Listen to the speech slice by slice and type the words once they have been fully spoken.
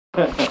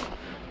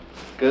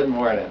Good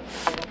morning.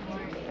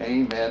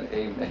 Amen,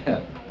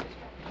 amen.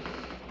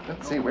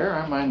 Let's see, where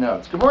are my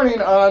notes? Good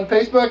morning on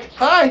Facebook.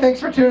 Hi, thanks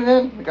for tuning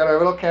in. We got our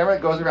little camera.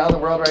 It goes around the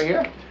world right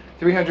here.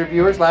 300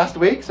 viewers last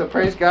week, so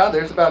praise God.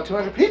 There's about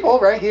 200 people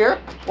right here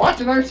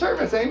watching our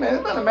service. Amen.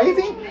 Isn't that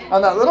amazing?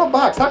 On that little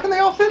box. How can they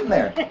all fit in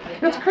there?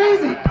 It's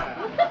crazy.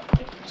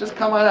 Just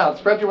come on out.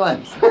 Spread your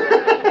wings.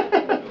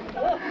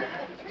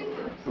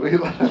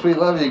 we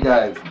love you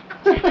guys.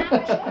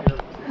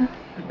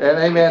 And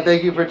amen,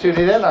 thank you for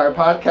tuning in our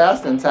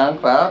podcast and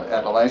SoundCloud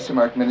at Elisha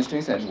Mark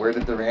Ministries and Word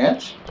at the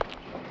Ranch.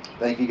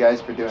 Thank you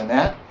guys for doing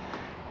that.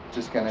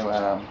 Just going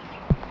to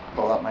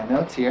pull up my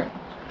notes here.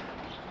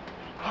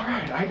 All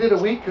right, I did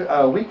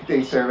a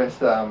weekday service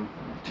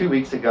 2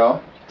 weeks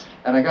ago,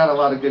 and I got a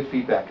lot of good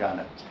feedback on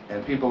it.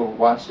 And people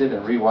watched it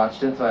and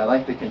rewatched it, so I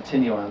like to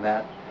continue on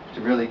that to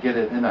really get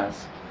it in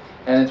us.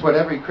 And it's what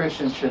every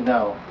Christian should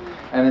know.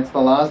 And it's the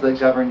laws that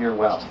govern your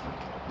wealth.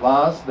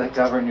 Laws that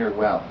govern your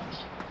wealth.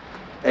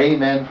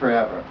 Amen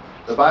forever.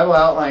 The Bible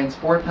outlines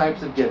 4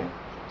 types of giving.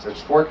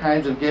 There's 4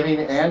 kinds of giving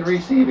and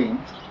receiving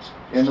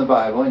in the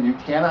Bible, and you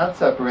cannot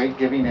separate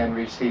giving and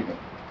receiving.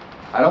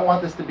 I don't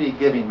want this to be a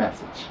giving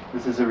message.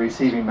 This is a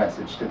receiving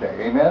message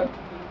today. Amen?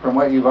 From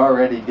what you've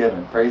already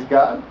given. Praise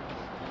God.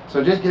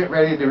 So just get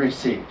ready to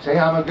receive. Say,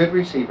 I'm a good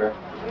receiver.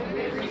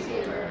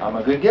 I'm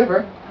a good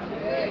giver.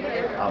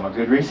 I'm a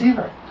good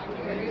receiver.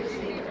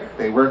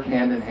 They work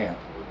hand in hand.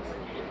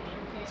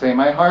 Say,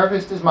 my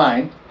harvest is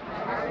mine.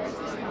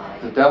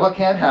 The devil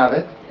can't have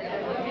it.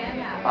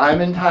 I'm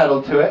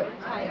entitled to it.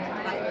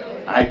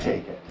 I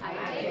take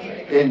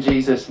it. In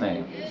Jesus'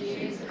 name.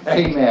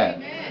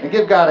 Amen. And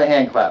give God a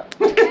hand clap.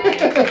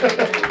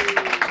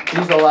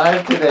 He's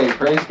alive today.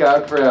 Praise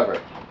God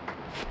forever.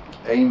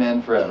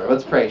 Amen forever.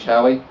 Let's pray,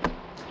 shall we?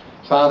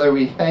 Father,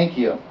 we thank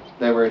you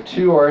that where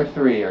 2 or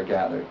 3 are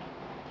gathered,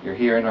 you're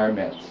here in our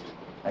midst.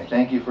 I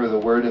thank you for the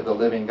word of the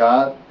living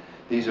God.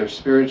 These are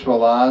spiritual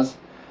laws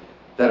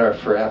that are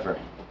forever.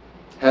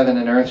 Heaven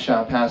and earth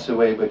shall pass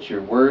away, but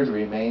your word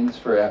remains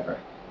forever.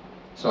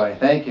 So I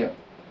thank you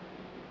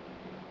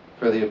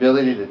for the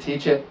ability to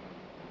teach it,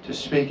 to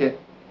speak it,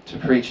 to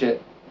preach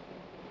it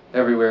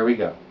everywhere we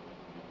go,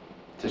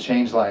 to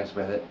change lives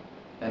with it,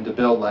 and to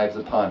build lives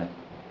upon it.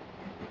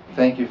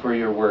 Thank you for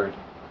your word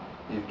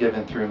you've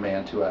given through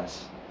man to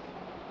us,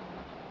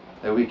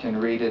 that we can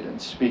read it and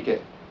speak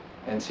it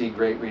and see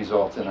great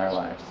results in our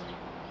lives.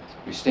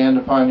 We stand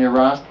upon your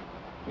rock.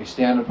 We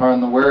stand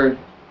upon the word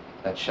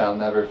that shall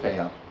never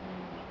fail.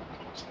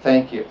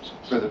 Thank you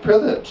for the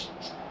privilege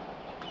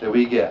that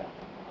we get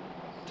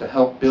to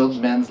help build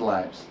men's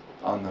lives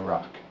on the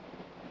rock.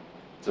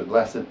 It's a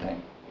blessed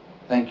thing.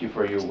 Thank you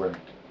for your word.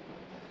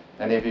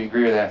 And if you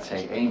agree with that,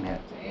 say amen.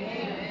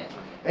 Amen.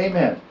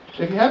 Amen.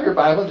 If you have your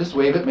Bible, just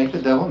wave it, make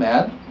the devil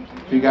mad.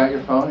 If you got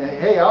your phone,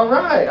 hey, all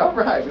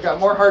right. We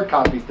got more hard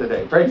copies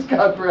today. Praise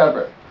God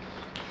forever.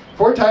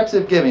 4 types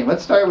of giving.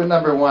 Let's start with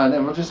number 1,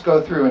 and we'll just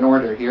go through in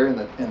order here in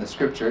the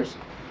scriptures.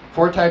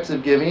 4 types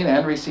of giving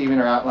and receiving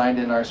are outlined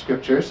in our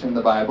scriptures in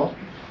the Bible.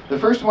 The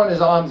first one is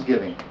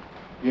almsgiving.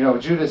 You know,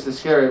 Judas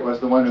Iscariot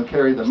was the one who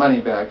carried the money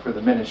bag for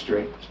the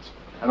ministry.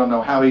 I don't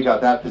know how he got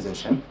that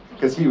position,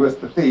 because he was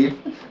the thief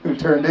who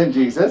turned in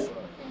Jesus.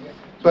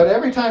 But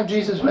every time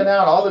Jesus went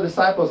out, all the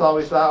disciples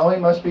always thought, oh, he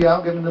must be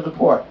out giving to the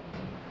poor.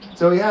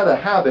 So he had a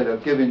habit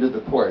of giving to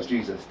the poor, as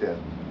Jesus did.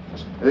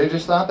 They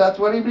just thought that's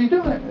what he'd be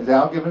doing, is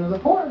out giving to the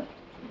poor.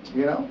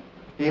 You know,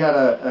 he had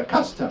a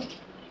custom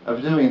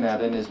of doing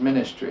that in his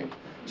ministry.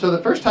 So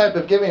the first type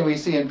of giving we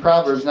see in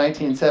Proverbs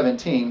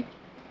 19:17,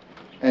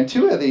 and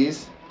 2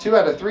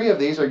 out of 3 of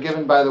these are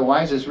given by the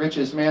wisest,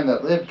 richest man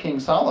that lived, King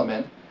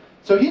Solomon.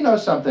 So he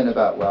knows something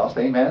about wealth,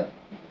 amen?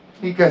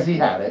 Because he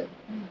had it.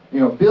 You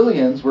know,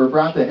 billions were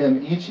brought to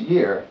him each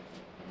year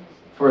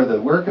for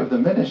the work of the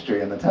ministry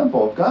in the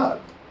temple of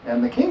God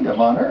and the kingdom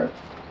on earth.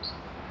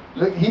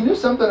 He knew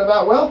something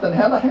about wealth and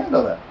how to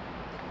handle it.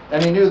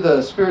 And he knew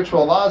the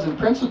spiritual laws and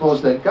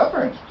principles that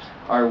govern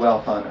our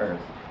wealth on earth.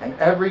 And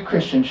every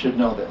Christian should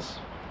know this.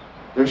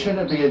 There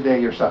shouldn't be a day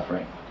you're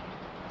suffering.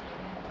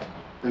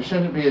 There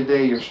shouldn't be a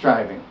day you're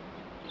striving.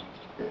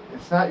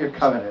 It's not your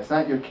covenant. It's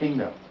not your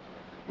kingdom.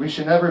 We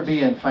should never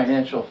be in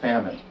financial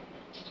famine.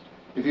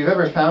 If you've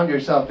ever found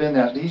yourself in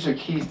that, these are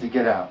keys to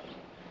get out.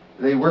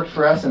 They worked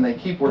for us and they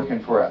keep working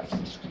for us.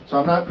 So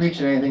I'm not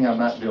preaching anything I'm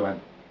not doing.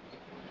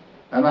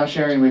 I'm not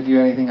sharing with you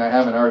anything I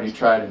haven't already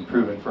tried and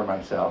proven for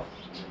myself.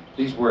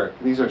 These work.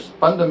 These are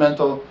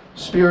fundamental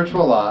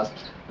spiritual laws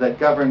that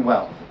govern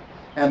wealth.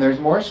 And there's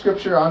more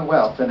scripture on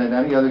wealth than in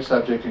any other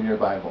subject in your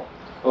Bible.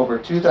 Over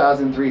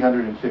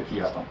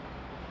 2,350 of them.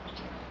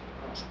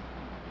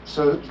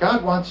 So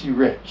God wants you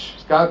rich.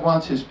 God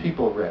wants his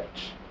people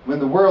rich. When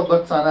the world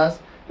looks on us,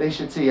 they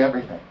should see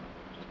everything.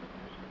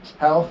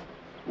 Health,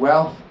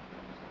 wealth,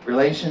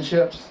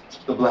 relationships,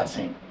 the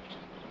blessing.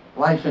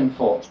 Life in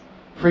full.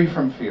 Free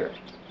from fear.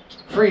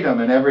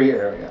 Freedom in every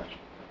area.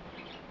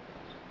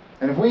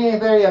 And if we ain't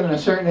there yet in a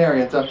certain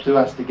area, it's up to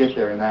us to get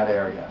there in that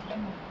area.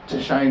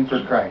 To shine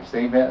for Christ.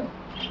 Amen?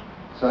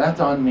 So that's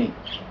on me.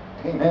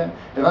 Amen.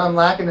 If I'm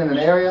lacking in an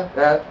area,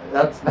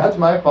 that's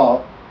my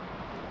fault.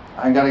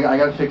 I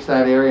gotta fix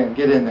that area and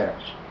get in there.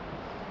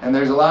 And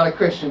there's a lot of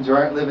Christians who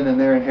aren't living in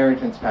their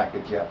inheritance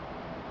package yet,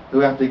 who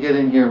have to get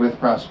in here with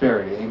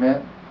prosperity,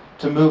 amen,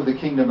 to move the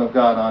kingdom of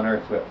God on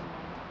earth with.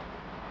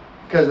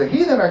 Because the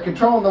heathen are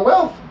controlling the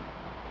wealth.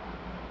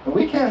 And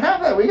we can't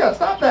have that. We got to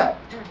stop that.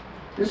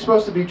 It's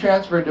supposed to be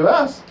transferred to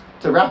us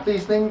to wrap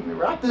this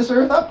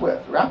earth up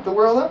with, wrap the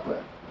world up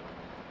with.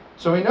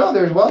 So we know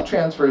there's wealth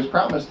transfers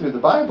promised through the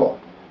Bible,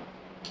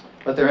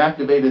 but they're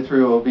activated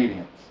through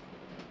obedience.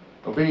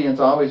 Obedience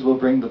always will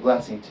bring the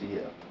blessing to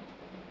you.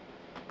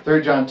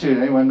 3 John 2,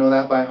 does anyone know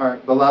that by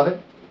heart?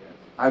 Beloved,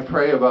 I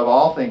pray above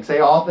all things, say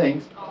all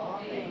things,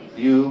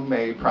 you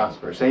may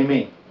prosper. Say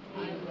me.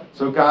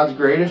 So God's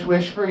greatest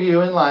wish for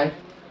you in life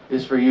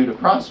is for you to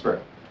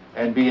prosper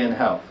and be in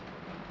health.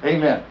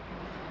 Amen.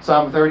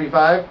 Psalm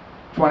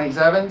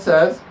 35:27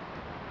 says,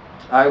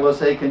 I will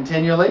say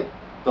continually,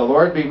 the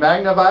Lord be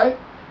magnified,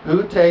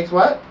 who takes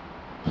what?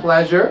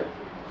 Pleasure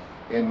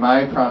in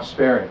my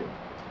prosperity.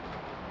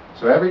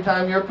 So every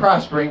time you're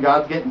prospering,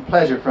 God's getting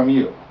pleasure from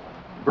you.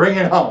 Bring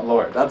it on,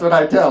 Lord. That's what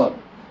I tell him.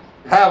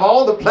 Have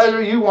all the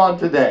pleasure you want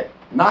today.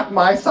 Knock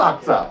my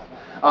socks off.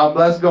 I'm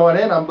blessed going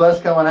in. I'm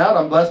blessed coming out.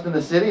 I'm blessed in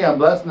the city. I'm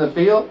blessed in the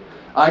field.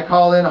 I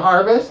call in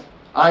harvest.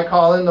 I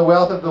call in the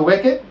wealth of the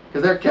wicked,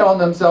 because they're killing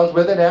themselves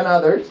with it and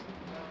others.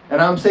 And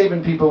I'm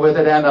saving people with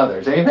it and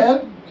others.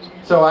 Amen?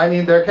 So I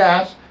need their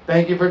cash.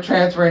 Thank you for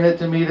transferring it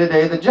to me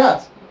today, the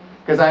just.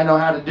 Because I know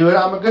how to do it.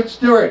 I'm a good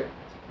steward.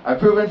 I've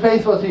proven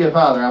faithful to you,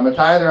 Father. I'm a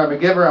tither. I'm a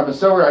giver. I'm a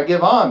sower. I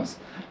give alms.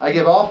 I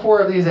give all 4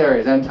 of these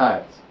areas and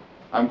tithes.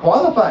 I'm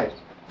qualified.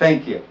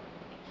 Thank you.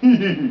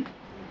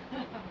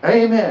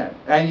 Amen.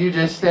 And you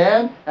just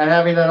stand, and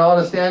having done all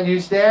to stand, you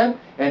stand,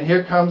 and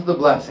here comes the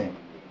blessing.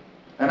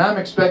 And I'm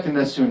expecting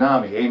a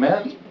tsunami.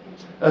 Amen?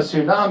 A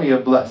tsunami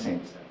of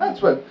blessings. That's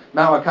what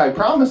Malachi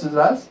promises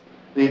us,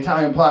 the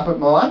Italian prophet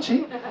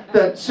Malachi,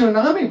 that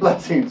tsunami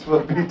blessings will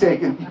be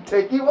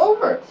take you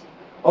over.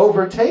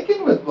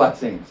 Overtaken with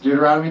blessings.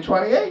 Deuteronomy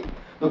 28.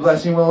 The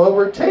blessing will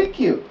overtake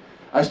you.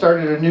 I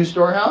started a new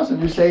storehouse, a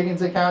new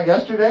savings account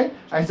yesterday.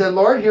 I said,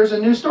 Lord, here's a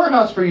new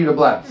storehouse for you to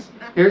bless.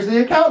 Here's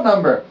the account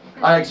number.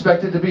 I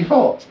expect it to be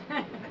full.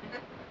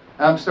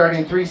 I'm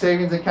starting 3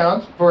 savings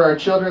accounts for our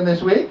children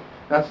this week.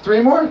 That's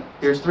 3 more.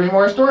 Here's 3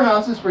 more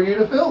storehouses for you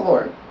to fill,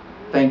 Lord.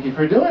 Thank you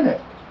for doing it.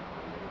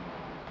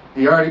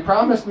 He already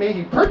promised me,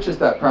 he purchased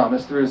that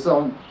promise through his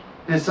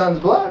son's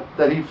blood,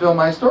 that he'd fill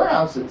my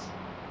storehouses.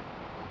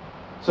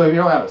 So if you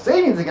don't have a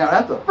savings account,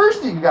 that's the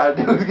first thing you got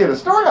to do is get a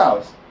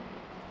storehouse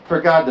for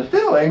God to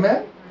fill,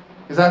 amen?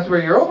 Because that's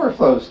where your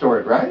overflow is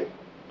stored, right?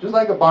 Just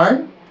like a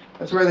barn,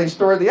 that's where they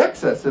store the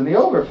excess and the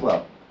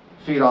overflow.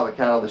 Feed all the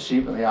cattle, the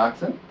sheep, and the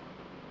oxen.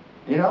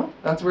 You know,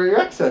 that's where your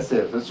excess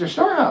is. That's your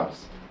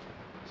storehouse.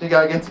 So you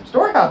got to get some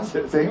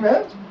storehouses,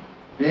 amen?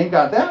 If you ain't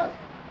got that.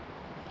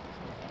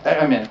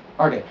 Amen.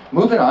 Okay,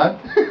 moving on.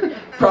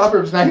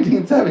 Proverbs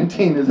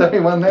 19:17. Is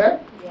everyone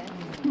there?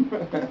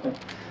 Yes.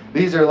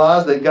 These are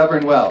laws that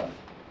govern wealth.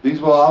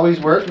 These will always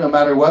work no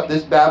matter what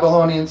this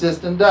Babylonian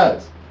system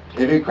does.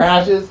 If it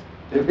crashes,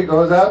 if it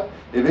goes up,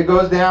 if it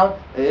goes down,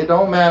 it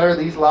don't matter.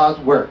 These laws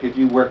work if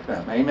you work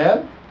them.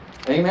 Amen?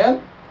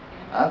 Amen?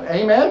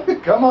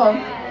 Amen? Come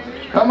on.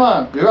 Come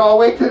on. You're all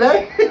awake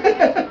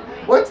today?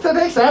 What's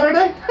today?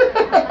 Saturday?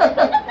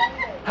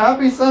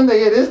 Happy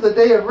Sunday. It is the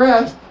day of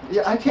rest.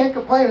 Yeah, I can't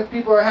complain if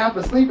people are half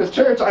asleep at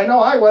church. I know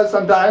I was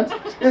sometimes.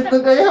 It's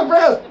the day of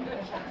rest.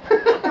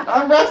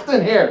 I'm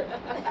resting here.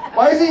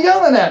 Why is he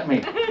yelling at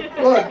me?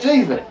 Look,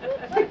 Jesus.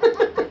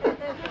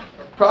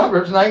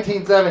 Proverbs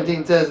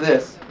 19:17 says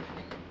this.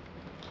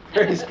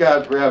 Praise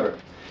God forever.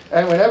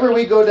 And whenever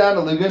we go down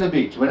to Laguna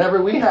Beach,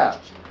 whenever we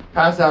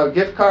pass out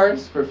gift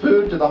cards for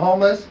food to the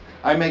homeless,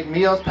 I make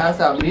meals,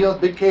 pass out meals,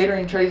 big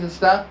catering trays and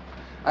stuff.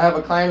 I have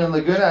a client in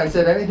Laguna. I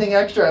said, anything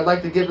extra I'd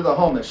like to give to the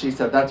homeless. She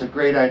said, that's a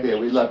great idea.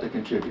 We'd love to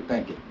contribute.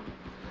 Thank you.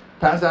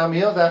 Pass out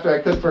meals after I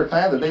cook for a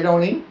client that they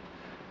don't eat.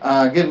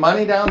 Give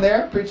money down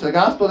there. Preach the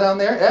gospel down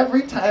there.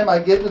 Every time I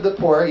give to the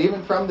poor,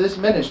 even from this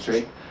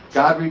ministry,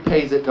 God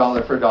repays it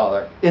dollar for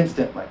dollar.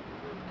 Instantly.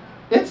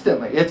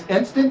 Instantly. It's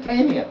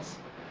instantaneous.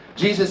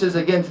 Jesus is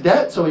against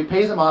debt, so he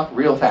pays them off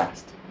real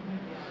fast.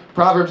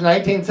 Proverbs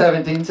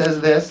 19:17 says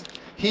this.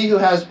 He who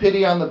has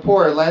pity on the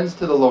poor lends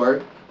to the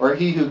Lord, or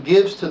he who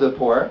gives to the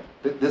poor.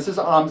 This is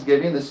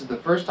almsgiving. This is the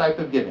first type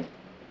of giving.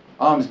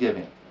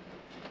 Almsgiving.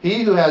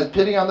 He who has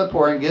pity on the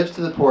poor and gives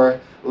to the poor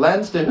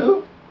lends to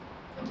who?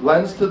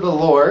 Lends to the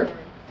Lord,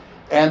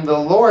 and the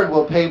Lord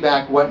will pay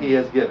back what he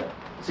has given.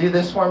 See,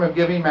 this form of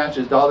giving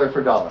matches dollar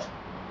for dollar.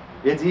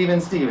 It's even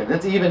Steven.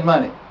 It's even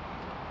money.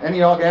 Any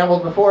of y'all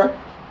gambled before?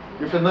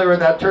 You're familiar with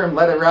that term,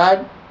 let it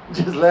ride?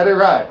 Just let it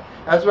ride.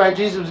 That's why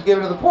Jesus was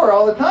giving to the poor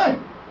all the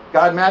time.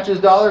 God matches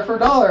dollar for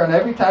dollar, and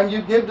every time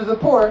you give to the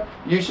poor,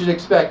 you should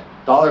expect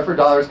dollar for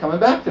dollar is coming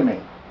back to me.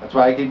 That's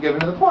why I keep giving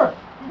to the poor.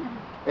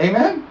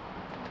 Amen?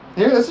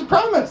 Here, this is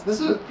promise. This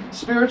is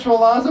spiritual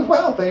laws of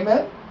wealth.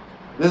 Amen?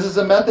 This is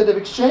a method of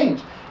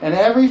exchange. And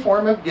every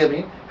form of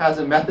giving has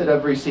a method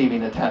of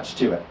receiving attached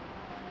to it.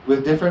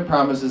 with different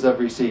promises of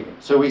receiving.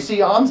 So we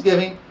see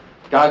almsgiving,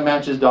 God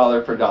matches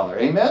dollar for dollar.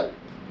 Amen?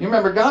 You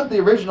remember, God's the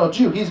original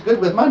Jew. He's good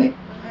with money.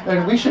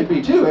 And we should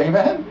be too.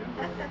 Amen?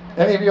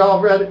 Any of you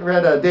all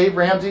read Dave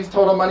Ramsey's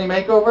Total Money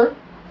Makeover?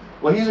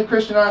 Well, he's a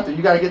Christian author.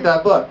 You got to get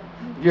that book.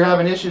 If you're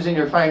having issues in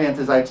your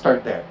finances, I'd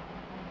start there.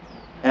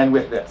 And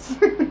with this.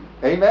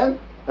 Amen?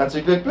 That's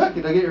a good book.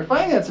 It'll get your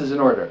finances in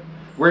order.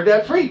 We're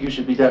debt-free. You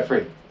should be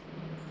debt-free.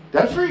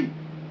 Debt-free.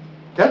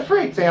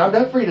 Debt-free. Say, I'm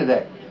debt-free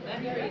today.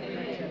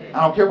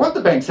 I don't care what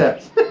the bank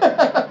says.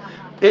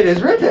 It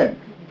is written.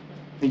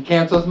 He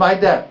cancels my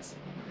debts.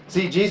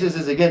 See, Jesus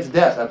is against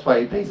debt. That's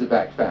why he pays it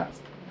back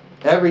fast.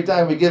 Every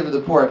time we give to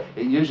the poor,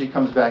 it usually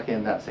comes back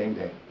in that same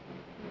day.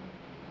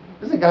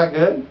 Isn't God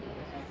good?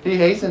 He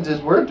hastens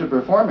his word to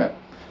perform it.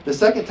 The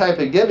second type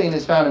of giving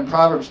is found in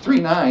Proverbs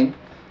 3:9,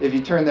 if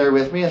you turn there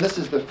with me, and this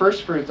is the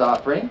first fruits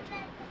offering.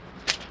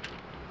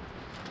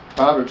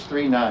 Proverbs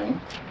 3:9.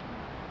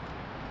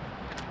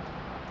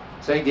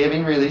 Say,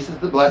 giving releases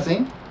the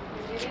blessing.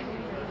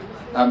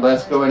 I'm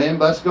blessed going in,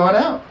 blessed going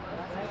out.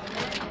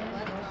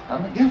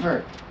 I'm a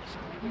giver.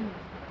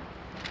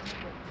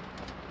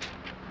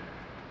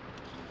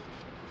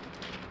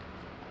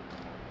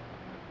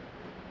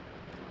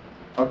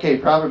 Okay,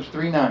 Proverbs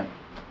 3:9.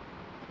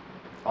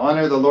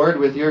 Honor the Lord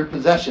with your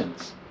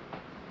possessions.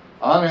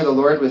 Honor the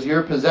Lord with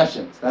your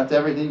possessions. That's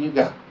everything you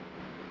got.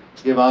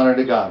 Give honor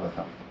to God with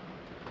them.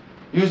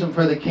 Use them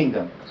for the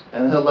kingdom,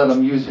 and He'll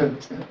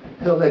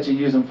let you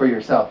use them for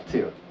yourself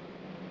too.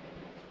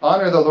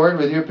 Honor the Lord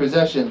with your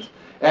possessions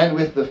and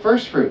with the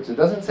first fruits. It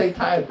doesn't say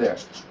tithe there.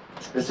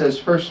 It says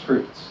first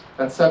fruits.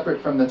 That's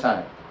separate from the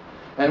tithe.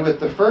 And with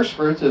the first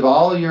fruits of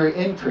all your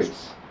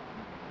increase.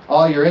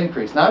 All your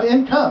increase. Not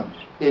income,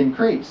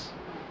 increase.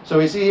 So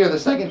we see here the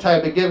second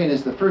type of giving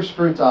is the first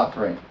fruits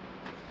offering.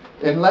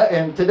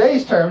 In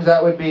today's terms,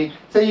 that would be,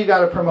 say you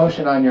got a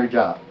promotion on your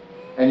job,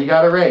 and you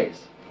got a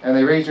raise, and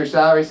they raise your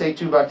salary, say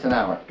 $2 an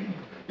hour.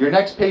 Your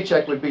next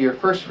paycheck would be your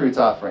first fruits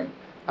offering.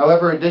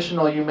 However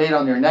additional you made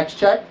on your next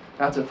check,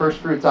 that's a first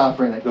fruits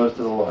offering that goes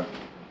to the Lord.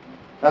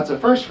 That's the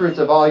first fruits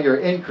of all your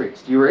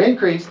increased. You were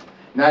increased,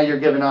 now you're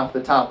giving off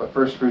the top a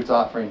first fruits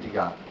offering to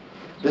God.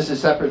 This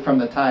is separate from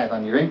the tithe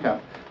on your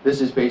income.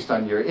 This is based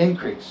on your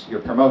increase,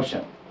 your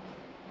promotion.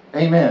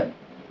 Amen.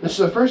 This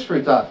is a first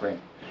fruits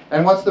offering.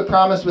 And what's the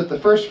promise with the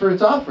first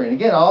fruits offering?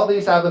 Again, all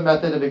these have a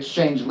method of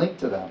exchange linked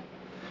to them.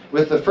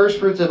 With the first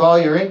fruits of all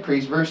your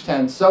increase, verse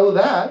 10, so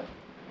that,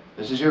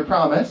 this is your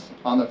promise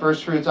on the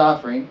first fruits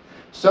offering,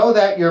 so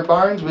that your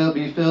barns will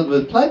be filled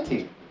with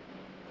plenty.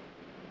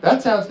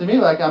 That sounds to me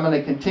like I'm going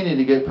to continue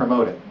to get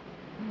promoted.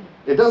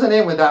 It doesn't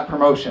end with that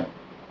promotion.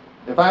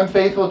 If I'm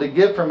faithful to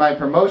give for my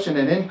promotion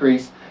and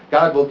increase,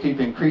 God will keep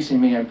increasing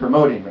me and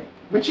promoting me,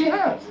 which He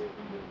has.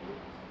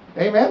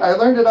 Amen. I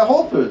learned it at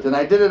Whole Foods, and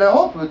I did it at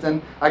Whole Foods,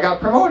 and I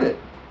got promoted.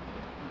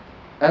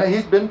 And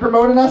He's been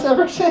promoting us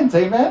ever since.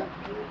 Amen.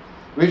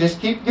 We just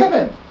keep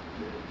giving.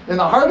 In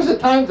the hardest of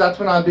times, that's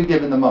when I'll be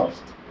giving the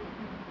most.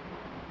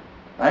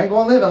 I ain't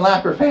going to live in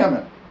lack or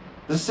famine.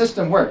 The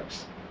system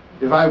works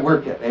if I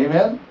work it.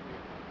 Amen.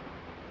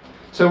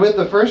 So with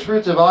the first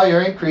fruits of all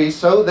your increase,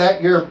 so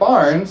that your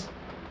barns,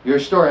 your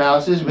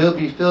storehouses, will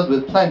be filled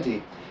with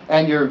plenty,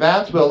 and your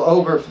vats will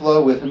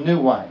overflow with new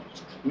wine.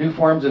 New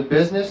forms of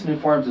business, new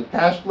forms of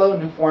cash flow,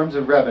 new forms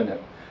of revenue.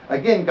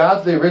 Again,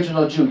 God's the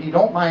original Jew. He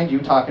don't mind you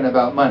talking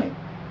about money.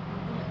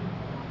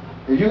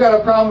 If you got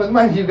a problem with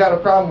money, you've got a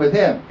problem with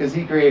Him, because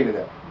He created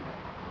it.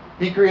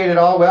 He created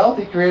all wealth.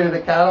 He created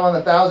the cattle on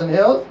 1,000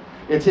 hills.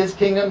 It's His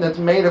kingdom that's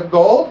made of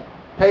gold,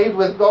 paved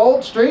with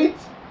gold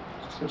streets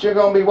that you're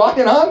going to be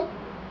walking on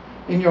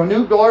in your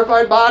new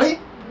glorified body.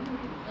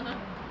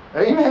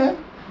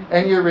 Amen.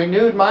 And your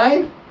renewed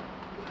mind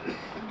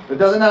that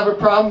doesn't have a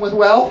problem with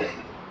wealth,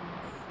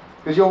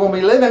 because you're going to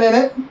be living in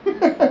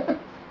it.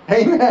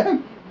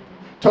 Amen.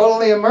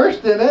 Totally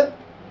immersed in it.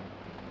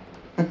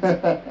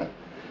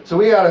 So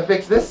we got to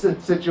fix this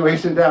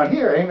situation down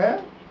here.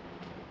 Amen.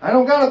 I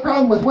don't got a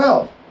problem with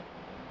wealth.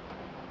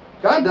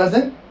 God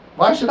doesn't.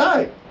 Why should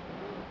I?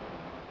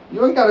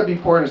 You ain't got to be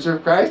poor to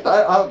serve Christ.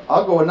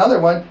 I'll go another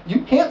one.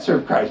 You can't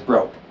serve Christ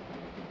broke.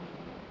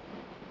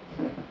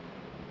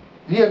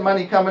 He had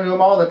money coming to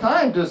him all the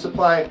time to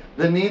supply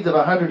the needs of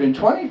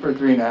 120 for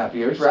 3.5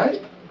 years,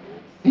 right?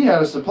 He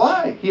had a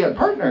supply. He had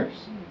partners.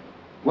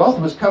 Wealth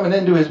was coming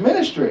into his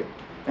ministry,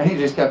 and he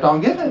just kept on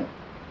giving.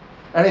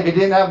 And if he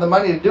didn't have the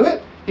money to do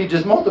it, he'd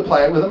just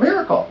multiply it with a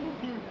miracle,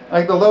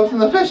 like the loaves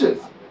and the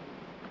fishes.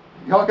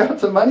 Y'all got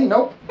some money?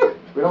 Nope.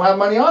 We don't have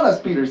money on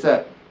us, Peter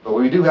said. But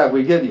what we do have,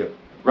 we give you.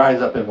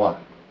 Rise up and walk.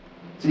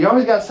 So you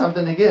always got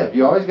something to give.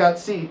 You always got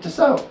seed to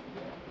sow.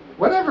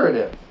 Whatever it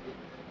is.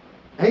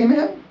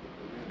 Amen?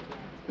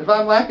 If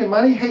I'm lacking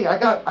money, hey, I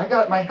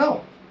got my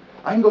health.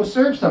 I can go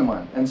serve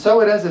someone and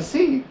sow it as a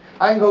seed.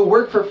 I can go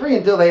work for free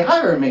until they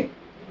hire me.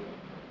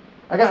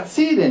 I got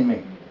seed in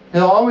me.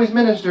 He'll always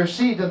minister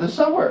seed to the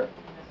sower.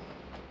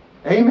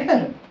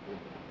 Amen.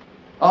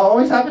 I'll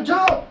always have a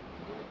job.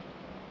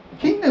 The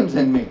kingdom's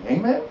in me.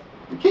 Amen.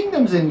 The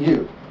kingdom's in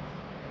you.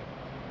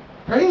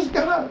 Praise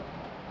God.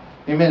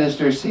 He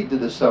ministers seed to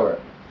the sower.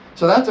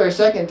 So that's our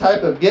second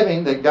type of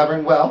giving that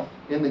govern wealth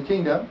in the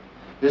kingdom,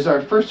 is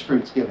our first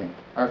fruits giving,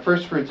 our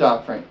first fruits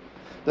offering.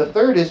 The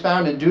third is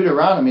found in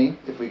Deuteronomy,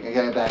 if we can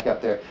get it back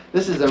up there.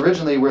 This is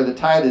originally where the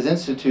tithe is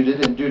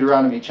instituted in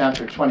Deuteronomy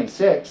chapter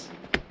 26.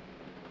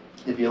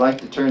 If you like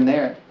to turn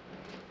there.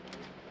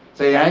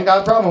 Say, I ain't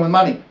got a problem with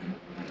money.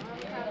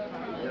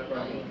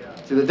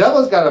 See, the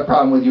devil's got a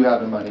problem with you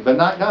having money, but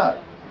not God.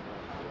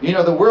 You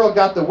know, the world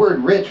got the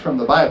word rich from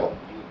the Bible.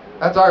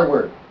 That's our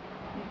word.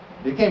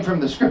 It came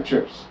from the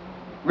scriptures.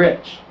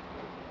 Rich.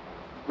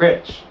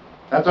 Rich.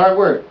 That's our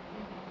word.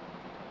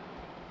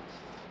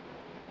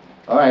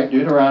 All right,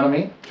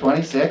 Deuteronomy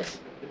 26.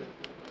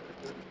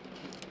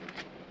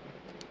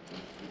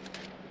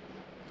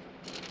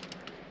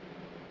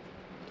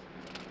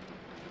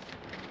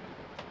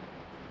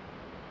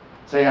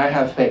 Say, I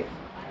have faith.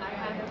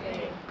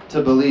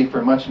 To believe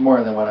for much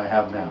more than what I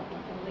have now.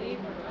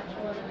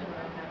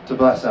 To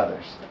bless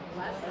others.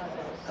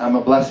 I'm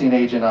a blessing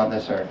agent on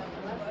this earth.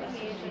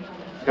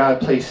 God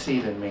placed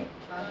seed in me.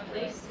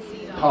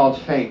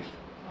 Called faith.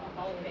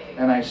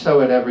 And I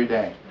sow it every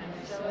day.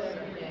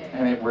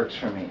 And it works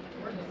for me.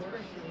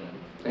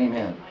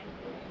 Amen.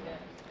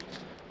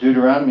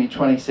 Deuteronomy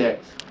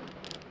 26.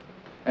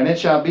 And it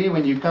shall be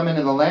when you come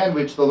into the land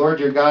which the Lord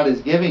your God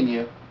is giving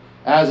you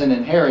as an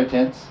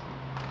inheritance,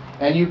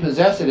 and you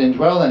possess it and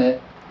dwell in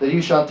it, that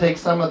you shall take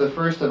some of the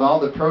first of all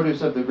the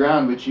produce of the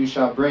ground which you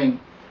shall bring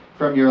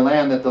from your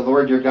land that the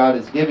Lord your God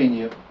is giving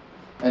you,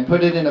 and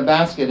put it in a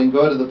basket and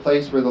go to the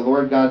place where the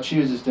Lord God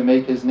chooses to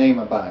make his name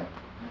abide.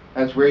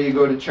 That's where you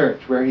go to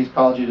church, where he's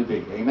called you to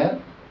be.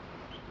 Amen?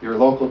 Your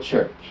local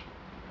church.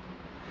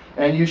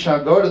 And you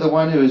shall go to the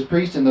one who is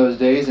priest in those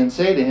days and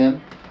say to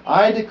him,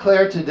 I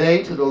declare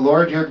today to the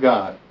Lord your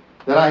God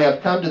that I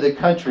have come to the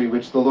country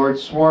which the Lord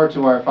swore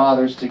to our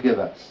fathers to give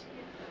us.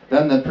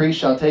 Then the priest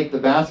shall take the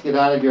basket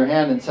out of your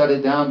hand and set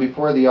it down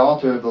before the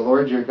altar of the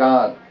Lord your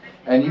God.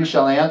 And you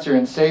shall answer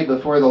and say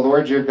before the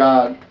Lord your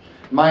God,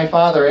 my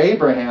father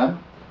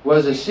Abraham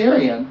was a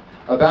Syrian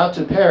about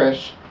to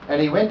perish,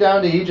 and he went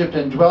down to Egypt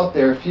and dwelt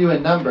there, few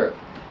in number.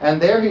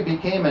 And there he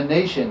became a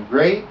nation,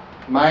 great,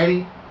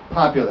 mighty,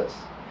 populous.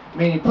 I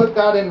mean, he put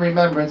God in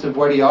remembrance of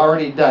what he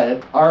already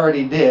did,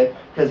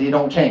 because he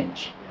don't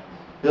change.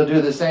 He'll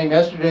do the same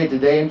yesterday,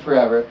 today, and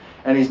forever.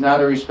 And he's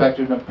not a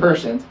respecter of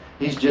persons.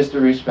 He's just a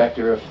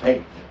respecter of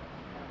faith.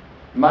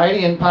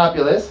 Mighty and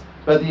populous,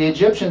 but the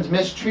Egyptians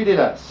mistreated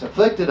us,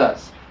 afflicted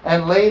us,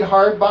 and laid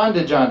hard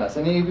bondage on us.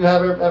 Any of you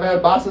ever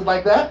had bosses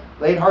like that?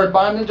 Laid hard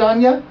bondage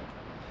on you?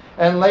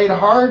 And laid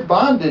hard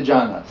bondage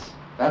on us.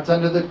 That's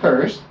under the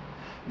curse.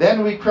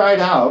 Then we cried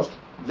out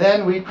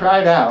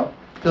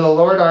to the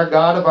Lord our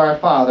God of our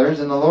fathers,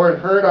 and the Lord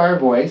heard our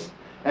voice,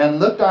 and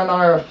looked on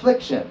our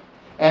affliction,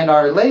 and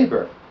our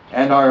labor,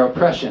 and our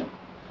oppression.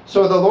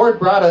 So the Lord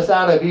brought us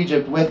out of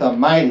Egypt with a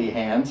mighty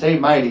hand, say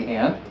mighty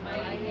hand,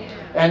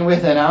 and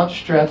with an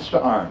outstretched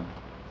arm.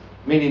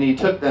 Meaning he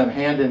took them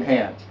hand in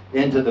hand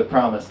into the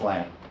promised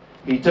land.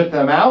 He took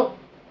them out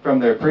from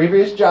their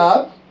previous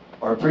job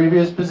or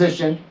previous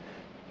position,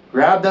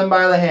 grabbed them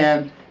by the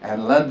hand,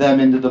 and led them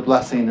into the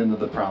blessing, into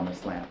the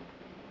promised land.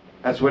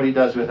 That's what he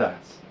does with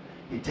us.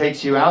 He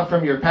takes you out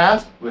from your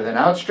past with an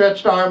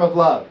outstretched arm of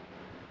love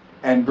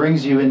and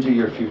brings you into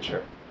your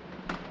future.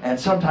 And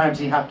sometimes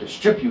he has to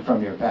strip you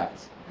from your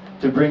past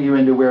to bring you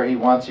into where he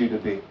wants you to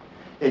be.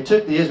 It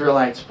took the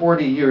Israelites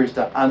 40 years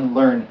to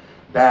unlearn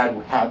bad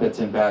habits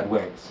and bad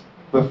ways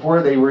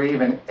before they were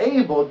even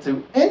able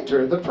to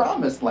enter the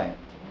promised land.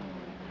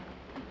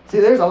 See,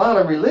 there's a lot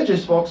of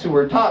religious folks who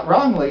were taught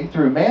wrongly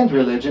through man's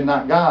religion,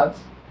 not God's,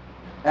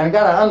 and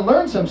got to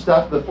unlearn some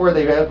stuff before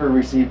they ever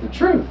received the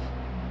truth.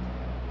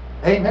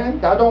 Amen?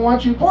 God don't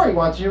want you poor, he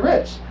wants you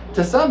rich.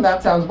 To some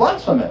that sounds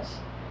blasphemous,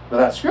 but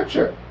that's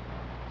scripture.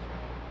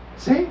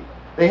 See?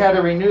 They had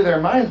to renew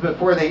their minds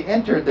before they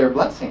entered their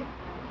blessing.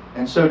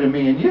 And so do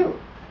me and you.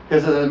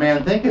 Because as a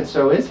man thinketh,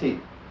 so is he.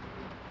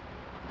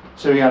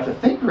 So you have to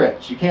think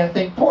rich. You can't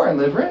think poor and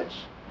live rich.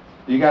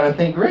 You got to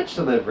think rich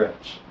to live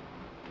rich.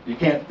 You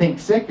can't think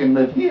sick and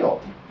live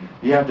healed.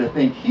 You have to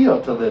think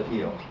healed to live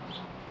healed.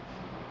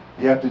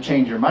 You have to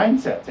change your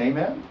mindsets.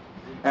 Amen?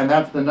 And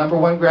that's the number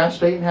one grasp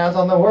Satan has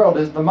on the world,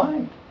 is the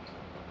mind.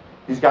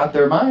 He's got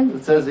their minds.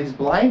 It says he's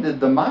blinded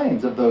the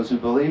minds of those who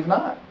believe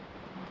not.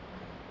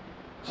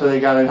 So they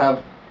got to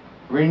have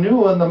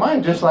renewal in the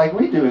mind, just like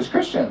we do as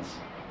Christians,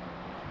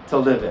 to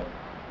live it.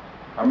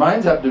 Our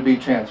minds have to be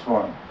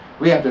transformed.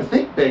 We have to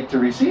think big to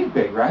receive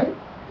big, right?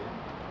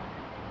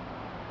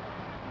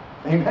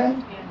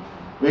 Amen?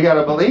 We got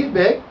to believe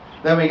big,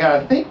 then we got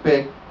to think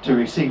big to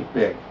receive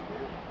big.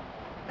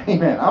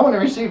 Amen. I want to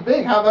receive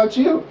big. How about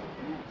you?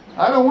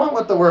 I don't want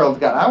what the world's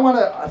got. I want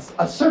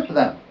to assert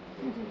them.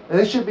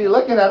 They should be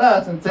looking at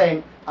us and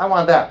saying, I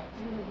want that.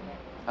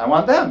 I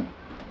want them.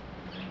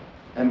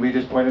 And we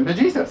just point them to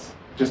Jesus.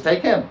 Just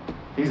take him.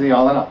 He's the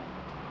all in all.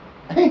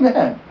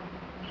 Amen.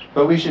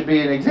 But we should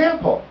be an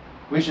example.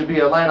 We should be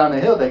a light on a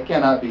hill that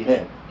cannot be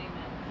hid.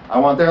 I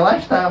want their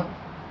lifestyle.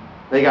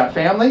 They got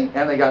family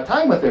and they got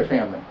time with their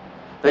family.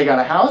 They got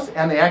a house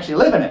and they actually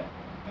live in it.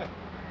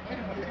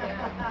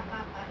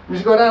 You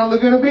just go down to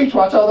Laguna Beach,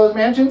 watch all those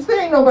mansions. There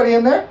ain't nobody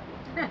in there.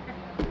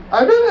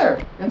 I've been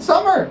there in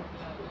summer.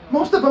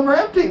 Most of them are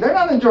empty. They're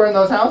not enjoying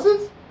those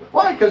houses.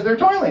 Why? Because they're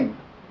toiling.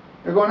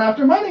 They're going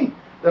after money.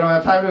 They don't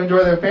have time to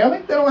enjoy their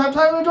family. They don't have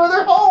time to enjoy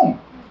their home.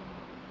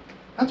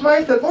 That's why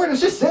I said, Lord, it's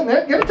just sitting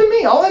there. Give it to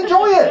me. I'll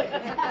enjoy it.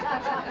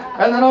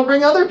 And then I'll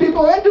bring other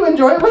people in to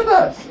enjoy it with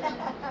us.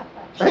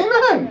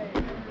 Amen.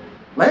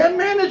 Land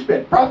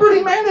management,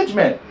 property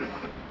management.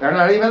 They're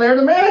not even there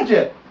to manage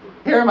it.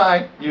 Here am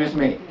I. Use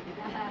me.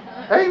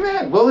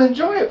 Amen. We'll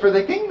enjoy it for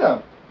the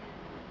kingdom.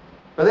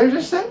 But they're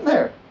just sitting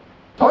there,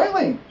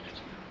 toiling.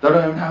 They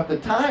don't even have the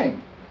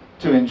time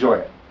to enjoy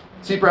it.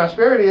 See,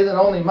 prosperity isn't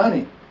only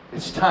money.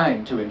 It's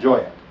time to enjoy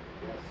it.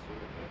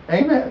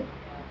 Amen.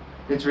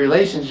 It's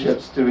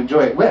relationships to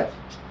enjoy it with.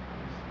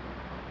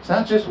 It's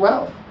not just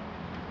wealth.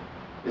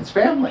 It's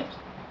family.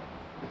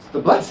 It's the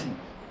blessing.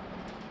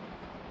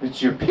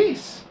 It's your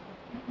peace,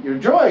 your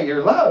joy,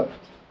 your love.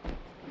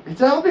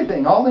 It's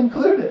everything, all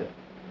included.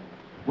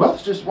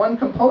 Wealth's just one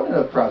component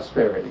of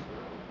prosperity.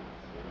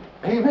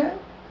 Amen.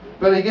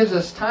 But it gives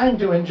us time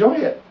to enjoy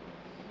it.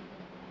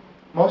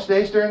 Most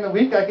days during the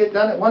week, I get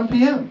done at 1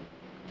 p.m.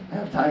 I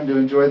have time to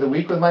enjoy the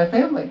week with my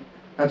family.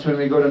 That's when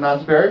we go to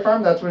Knott's Berry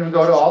Farm. That's when we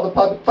go to all the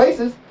public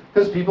places,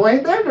 because people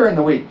ain't there during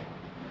the week.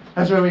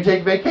 That's when we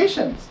take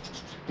vacations.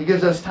 It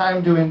gives us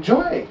time to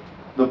enjoy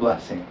the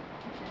blessing.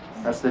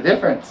 That's the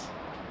difference.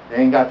 They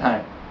ain't got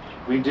time.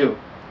 We do.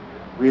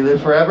 We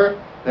live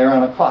forever. They're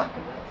on a clock.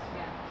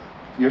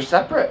 You're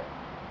separate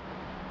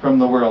from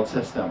the world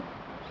system.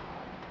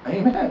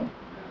 Amen.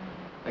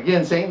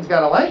 Again, Satan's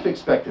got a life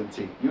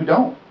expectancy. You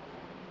don't.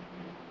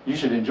 You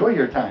should enjoy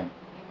your time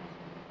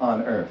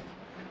on earth.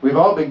 We've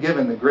all been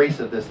given the grace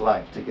of this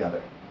life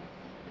together.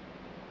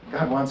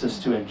 God wants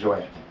us to enjoy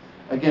it.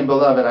 Again,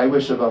 beloved, I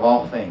wish above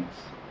all things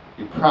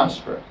you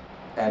prosper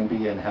and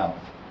be in health,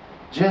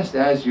 just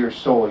as your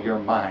soul, your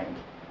mind,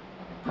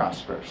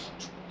 prospers.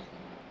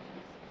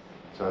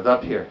 So it's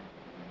up here.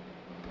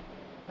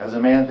 As a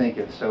man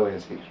thinketh, so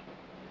is he.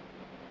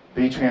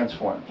 Be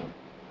transformed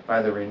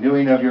by the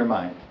renewing of your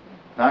mind.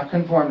 Not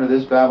conform to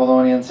this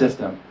Babylonian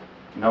system.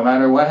 No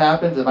matter what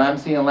happens, if I'm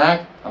seeing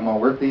lack, I'm going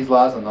to work these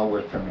laws and they'll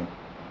work for me.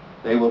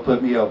 They will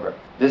put me over.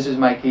 This is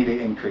my key to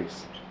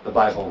increase, the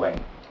Bible way.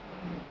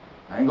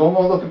 I ain't going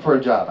to go looking for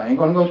a job. I ain't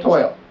going to go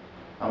toil.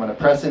 I'm going to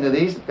press into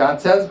these. If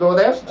God says go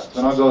there, that's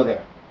when I'll go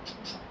there.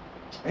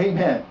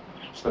 Amen.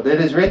 But it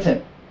is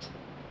written.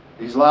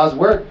 These laws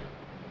work.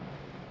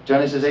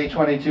 Genesis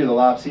 8:22, the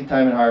law of seed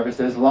time and harvest.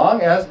 As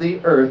long as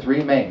the earth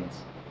remains,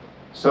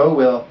 so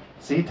will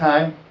seed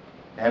time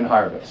and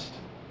harvest.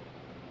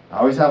 I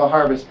always have a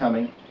harvest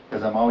coming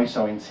because I'm always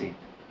sowing seed.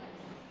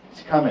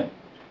 It's coming.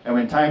 And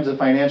when times of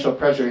financial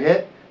pressure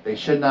hit, they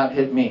should not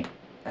hit me.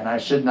 And I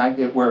should not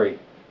get worried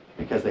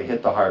because they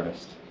hit the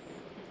harvest.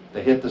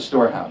 They hit the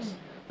storehouse.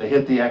 They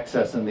hit the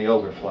excess and the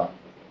overflow.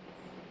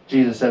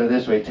 Jesus said it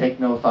this way, take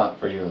no thought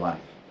for your life.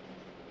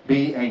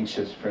 Be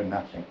anxious for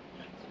nothing.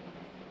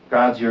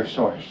 God's your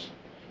source.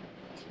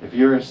 If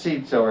you're a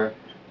seed sower,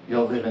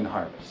 you'll live in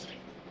harvest.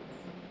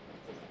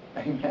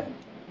 Amen.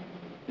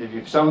 If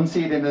you've sown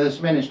seed into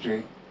this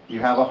ministry, you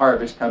have a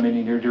harvest coming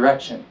in your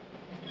direction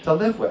to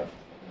live with.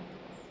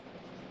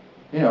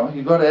 You know,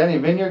 you go to any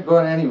vineyard,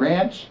 go to any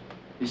ranch,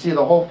 you see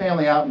the whole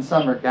family out in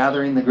summer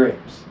gathering the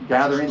grapes,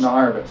 gathering the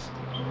harvest.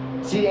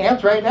 See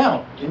ants right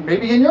now,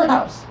 maybe in your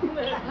house,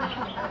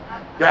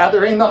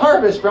 gathering the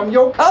harvest from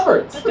your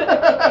cupboards.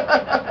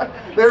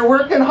 They're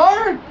working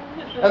hard.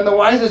 And the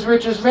wisest,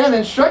 richest man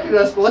instructed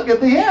us to look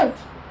at the ant.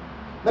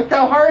 Look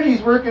how hard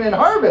he's working in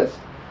harvest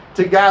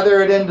to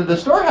gather it into the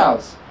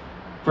storehouse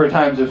for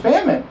times of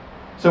famine.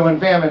 So when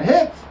famine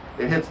hits,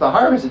 it hits the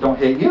harvest, it don't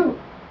hit you.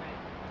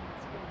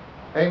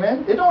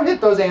 Amen? It don't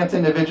hit those ants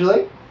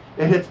individually.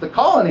 It hits the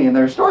colony in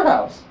their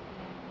storehouse.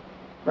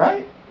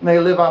 Right? And they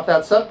live off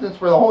that substance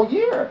for the whole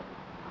year.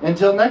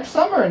 Until next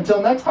summer,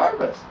 until next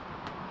harvest.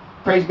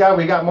 Praise God,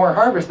 we got more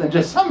harvest than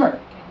just summer.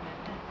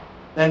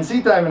 And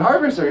seed time and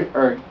harvest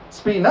are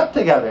speeding up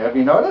together. Have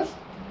you noticed?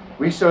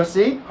 We sow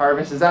seed,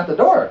 harvest is at the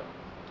door.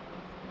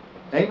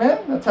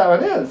 Amen? That's how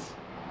it is.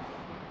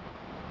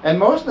 And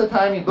most of the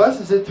time, he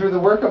blesses it through the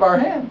work of our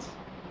hands.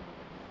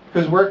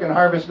 Because work and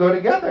harvest go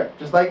together,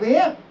 just like the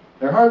ant.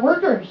 They're hard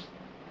workers.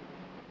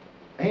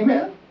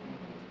 Amen?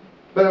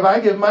 But if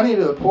I give money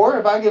to the poor,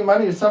 if I give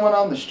money to someone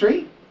on the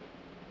street,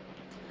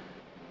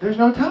 there's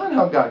no telling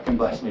how God can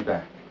bless me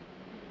back.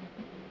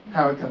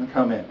 How it can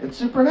come in. It's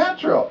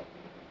supernatural.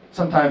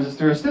 Sometimes it's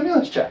through a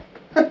stimulus check.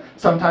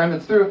 Sometimes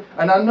it's through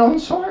an unknown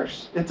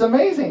source. It's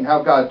amazing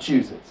how God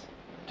chooses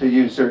to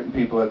use certain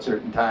people at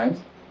certain times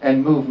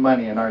and move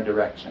money in our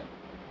direction.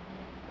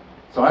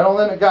 So I don't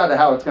limit God to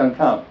how it's going to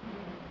come.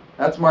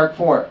 That's Mark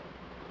 4.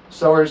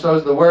 Sower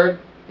sows the word.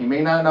 He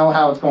may not know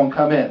how it's going to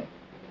come in,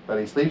 but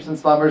he sleeps and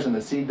slumbers and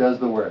the seed does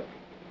the work.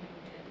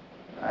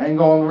 I ain't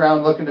going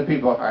around looking to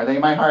people. Are they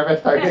my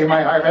harvest? Are they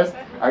my harvest?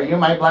 Are you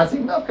my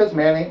blessing? No, because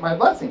man ain't my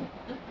blessing.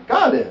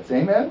 God is.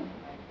 Amen?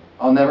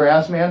 I'll never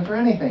ask man for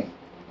anything.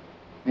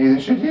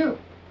 Neither should you.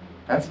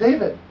 That's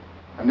David.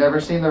 I've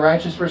never seen the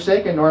righteous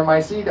forsaken, nor my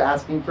seed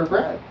asking for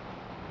bread.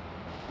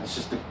 That's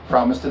just a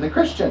promise to the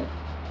Christian.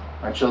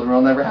 My children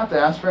will never have to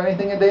ask for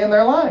anything a day in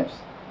their lives.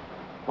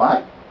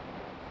 Why?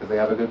 Because they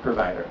have a good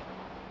provider.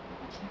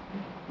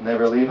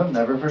 Never leave them,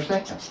 never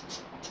forsake them.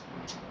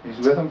 He's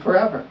with them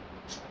forever.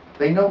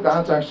 They know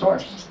God's our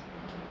source.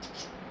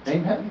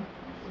 Amen.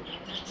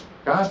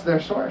 God's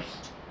their source.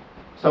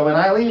 So when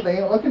I leave, they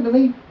ain't looking to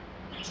me.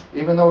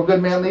 Even though a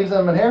good man leaves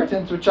them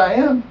inheritance, which I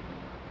am,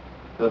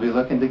 they'll be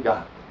looking to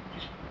God.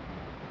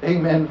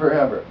 Amen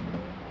forever.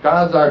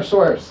 God's our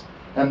source,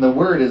 and the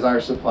Word is our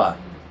supply.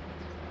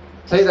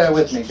 Say that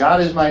with me. God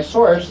is my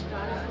source,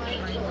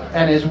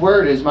 and His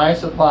Word is my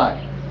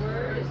supply.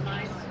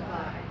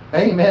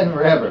 Amen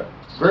forever.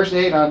 Verse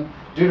 8 on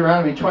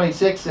Deuteronomy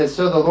 26 says,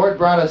 So the Lord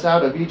brought us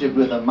out of Egypt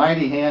with a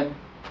mighty hand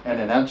and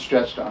an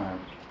outstretched arm,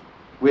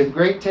 with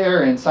great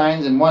terror and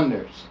signs and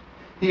wonders.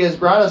 He has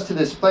brought us to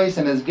this place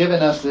and has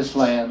given us this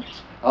land,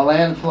 a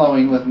land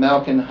flowing with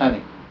milk and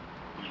honey.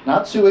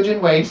 Not sewage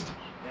and waste,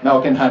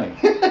 milk and honey.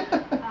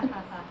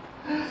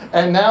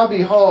 And now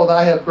behold,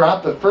 I have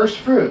brought the first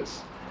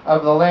fruits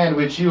of the land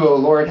which you, O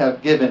Lord,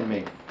 have given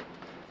me.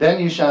 Then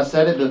you shall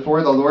set it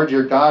before the Lord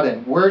your God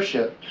and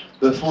worship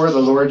before the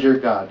Lord your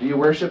God. Do you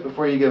worship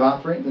before you give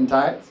offerings and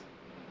tithes?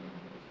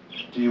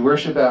 Do you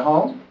worship at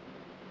home?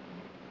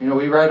 You know,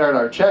 we write out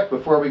our check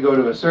before we go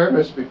to a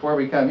service, before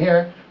we come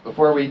here,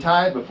 before we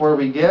tithe, before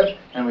we give,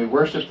 and we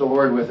worship the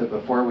Lord with it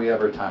before we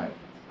ever tithe.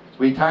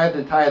 We tithe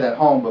the tithe at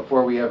home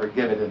before we ever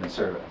give it in a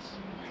service.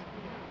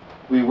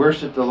 We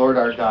worship the Lord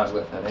our God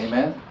with it.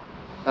 Amen?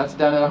 That's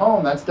done at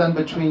home. That's done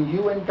between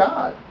you and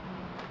God.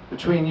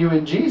 Between you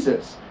and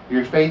Jesus,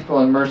 your faithful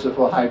and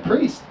merciful high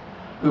priest,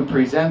 who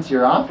presents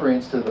your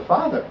offerings to the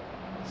Father.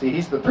 See,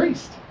 He's the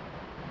priest.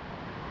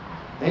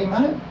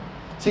 Amen.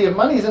 See, if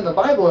money's in the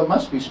Bible, it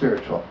must be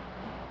spiritual.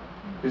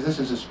 Because this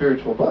is a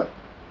spiritual book.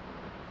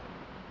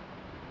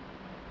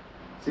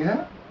 See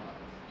that?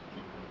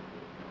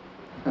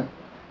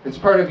 It's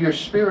part of your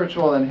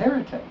spiritual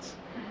inheritance.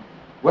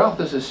 Wealth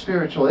is a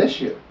spiritual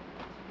issue.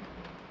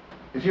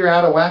 If you're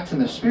out of wax in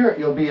the spirit,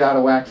 you'll be out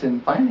of wax in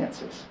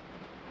finances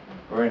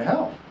or in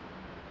health.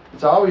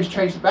 It's always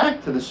traced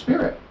back to the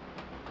Spirit,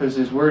 because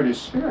His Word is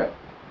spirit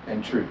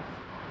and truth.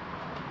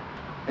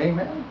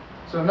 Amen.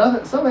 So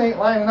something ain't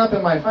lining up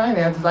in my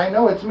finances. I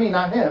know it's me,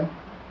 not Him.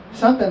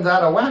 Something's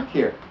out of whack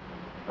here.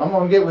 I'm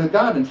going to get with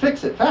God and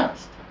fix it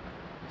fast,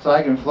 so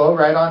I can flow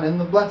right on in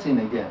the blessing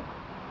again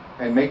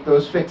and make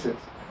those fixes.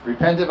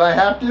 Repent if I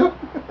have to.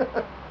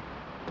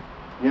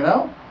 You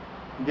know?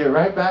 Get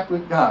right back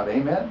with God.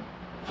 Amen.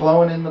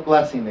 Flowing in the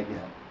blessing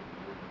again.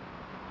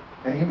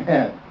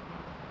 Amen.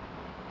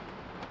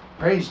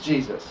 Praise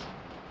Jesus.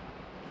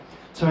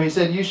 So He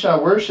said, You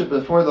shall worship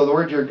before the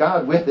Lord your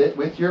God with it,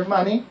 with your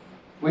money,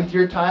 with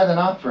your tithe and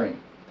offering.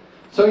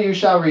 So you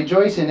shall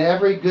rejoice in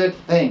every good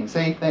thing,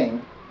 say thing,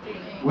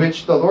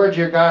 which the Lord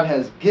your God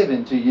has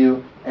given to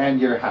you and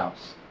your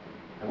house.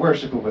 And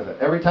worship Him with it.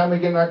 Every time we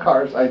get in our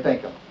cars, I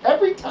thank Him.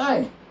 Every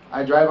time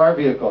I drive our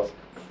vehicles.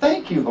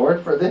 Thank you,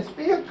 Lord, for this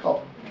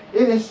vehicle.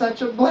 It is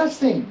such a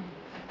blessing.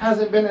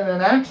 Hasn't been in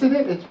an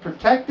accident. It's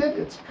protected.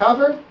 It's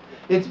covered.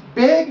 It's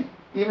big.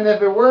 Even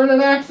if it were in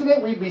an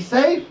accident, we'd be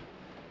safe.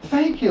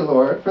 Thank you,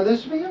 Lord, for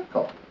this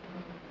vehicle.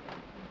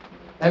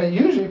 And it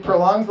usually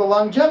prolongs the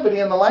longevity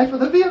in the life of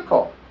the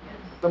vehicle.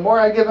 The more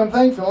I give Him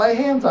thanks and lay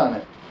hands on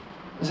it,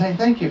 I say,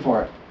 thank you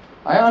for it.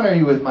 I honor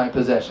you with my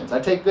possessions. I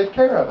take good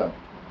care of them.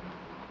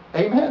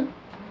 Amen.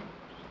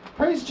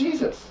 Praise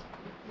Jesus.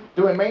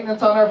 Doing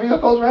maintenance on our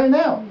vehicles right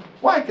now.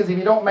 Why? Because if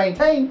you don't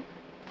maintain,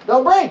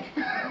 they'll break.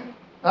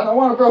 I don't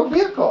want a broke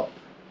vehicle.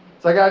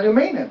 So I got to do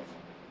maintenance.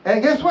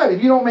 And guess what?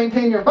 If you don't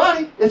maintain your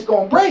body, it's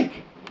going to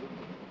break.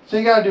 So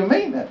you got to do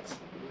maintenance.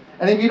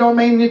 And if you don't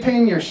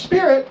maintain your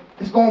spirit,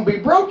 it's going to be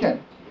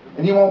broken.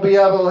 And you won't be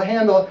able to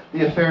handle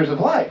the affairs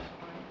of life.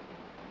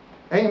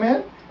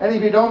 Amen? And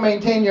if you don't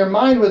maintain your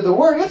mind with the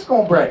Word, it's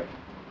going to break.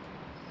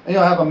 And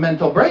you'll have a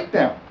mental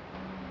breakdown.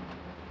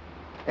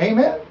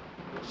 Amen?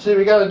 So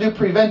we got to do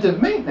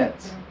preventive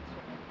maintenance.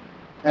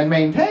 And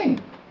maintain.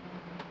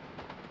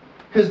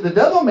 Because the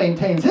devil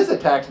maintains his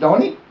attacks,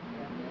 don't he?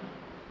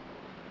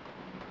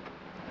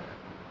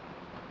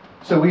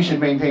 So we should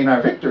maintain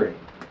our victory.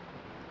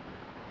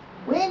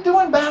 We ain't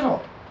doing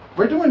battle.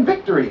 We're doing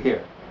victory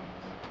here.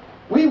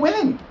 We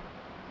win.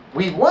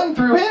 We've won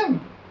through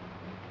Him.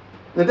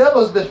 The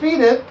devil's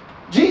defeated.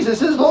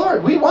 Jesus is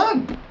Lord. We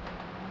won.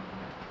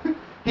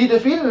 He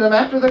defeated him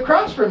after the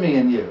cross for me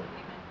and you.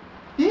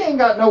 He ain't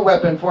got no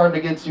weapon formed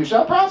against you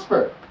shall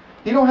prosper.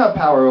 He don't have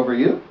power over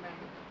you.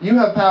 You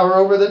have power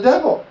over the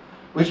devil,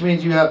 which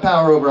means you have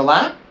power over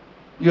lack.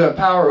 You have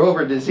power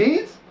over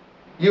disease.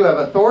 You have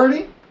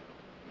authority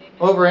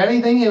over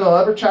anything He will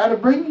ever try to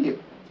bring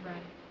you.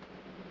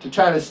 To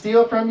try to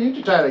steal from you,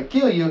 to try to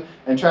kill you,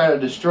 and try to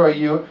destroy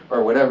you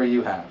or whatever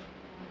you have.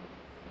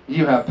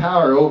 You have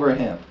power over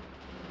him.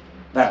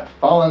 That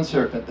fallen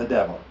serpent, the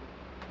devil.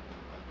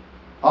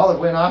 Olive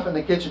went off in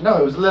the kitchen. No,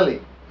 it was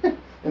Lily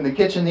in the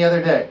kitchen the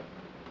other day.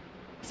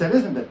 He said,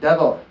 isn't the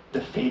devil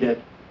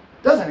defeated?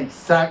 Doesn't he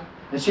suck?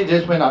 And she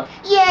just went off,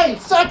 yay,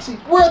 sucks,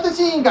 he's worthless,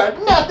 he ain't got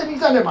nothing,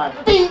 he's under my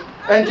feet.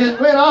 And just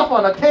went off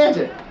on a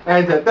tangent.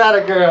 And I said,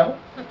 that a girl,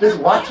 just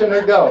watching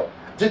her go.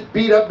 Just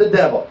beat up the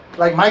devil.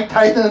 Like Mike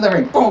Tyson in the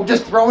ring, boom,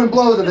 just throwing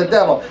blows at the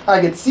devil.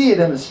 I could see it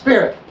in the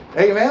spirit.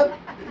 Amen?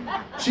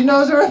 She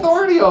knows her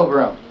authority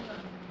over him.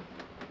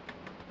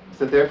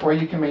 So therefore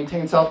you can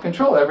maintain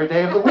self-control every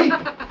day of the week.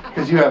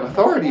 Because you have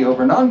authority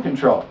over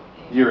non-control.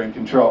 You're in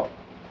control.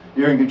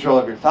 You're in control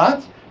of your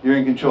thoughts. You're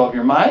in control of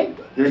your mind.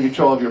 You're in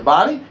control of your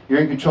body. You're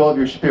in control of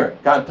your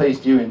spirit. God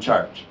placed you in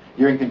charge.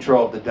 You're in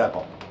control of the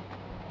devil.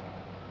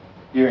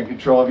 You're in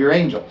control of your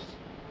angels.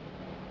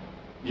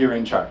 You're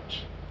in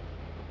charge.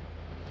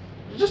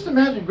 Just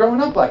imagine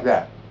growing up like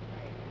that.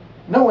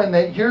 Knowing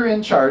that you're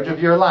in charge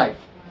of your life.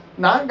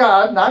 Not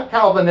God, not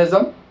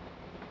Calvinism.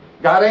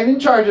 God ain't in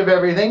charge of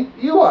everything.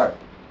 You are.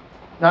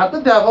 Not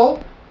the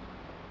devil.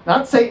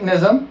 Not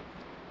Satanism.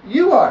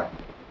 You are.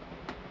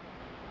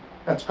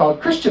 That's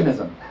called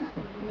Christianism.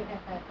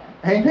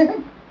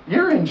 Amen?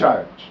 You're in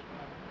charge.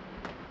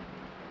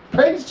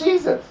 Praise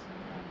Jesus.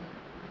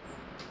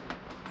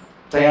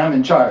 Say, I'm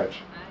in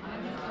charge.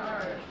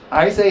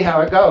 I say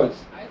how it goes.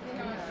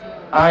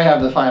 I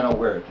have the final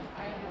word.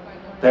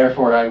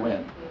 Therefore I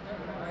win.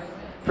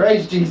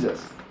 Praise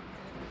Jesus.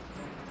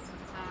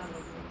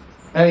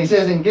 And he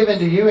says, and given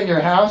to you in your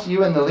house,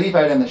 you and the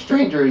Levite and the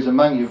stranger is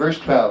among you. Verse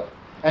 12.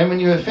 And when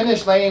you have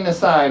finished laying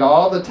aside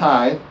all the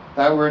tithe,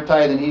 that word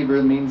tithe in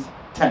Hebrew means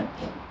tenth.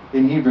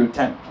 In Hebrew,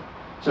 tenth.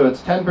 So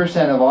it's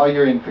 10% of all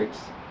your increase.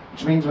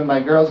 Which means when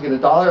my girls get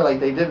 $1, like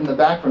they did in the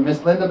back from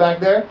Miss Linda back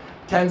there,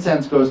 10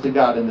 cents goes to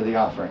God into the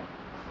offering.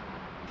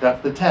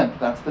 That's the tenth.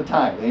 That's the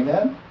tithe.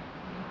 Amen?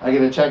 I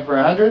get a check for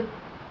 100,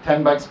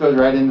 10 bucks goes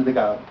right into the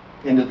God,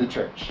 into the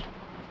church.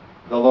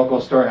 The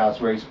local storehouse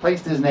where he's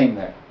placed his name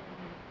there.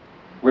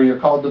 Where you're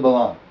called to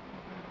belong.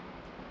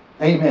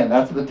 Amen.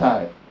 That's the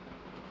tithe.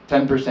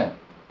 10%.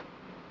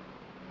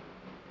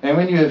 And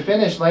when you have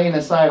finished laying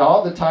aside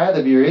all the tithe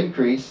of your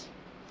increase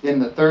in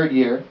the 3rd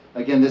year,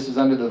 again, this is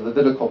under the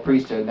Levitical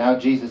priesthood. Now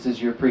Jesus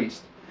is your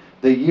priest.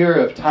 The year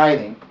of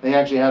tithing, they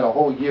actually had a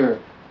whole year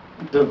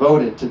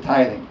devoted to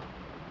tithing.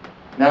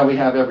 Now we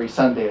have every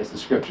Sunday, as the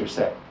scriptures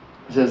say.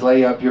 It says,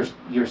 lay up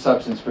your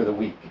substance for the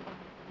week.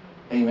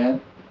 Amen.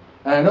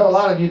 And I know a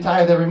lot of you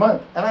tithe every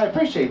month, and I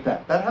appreciate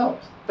that. That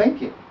helps.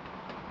 Thank you.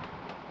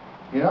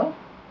 You know?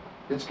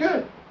 It's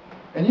good.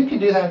 And you can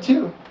do that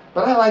too.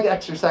 But I like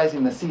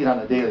exercising the seed on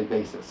a daily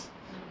basis.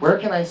 Where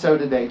can I sow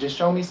today? Just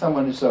show me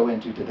someone to sow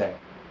into today.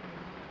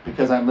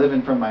 Because I'm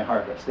living from my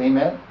harvest.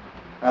 Amen?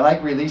 I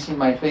like releasing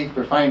my faith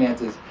for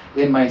finances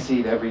in my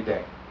seed every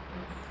day.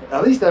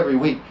 At least every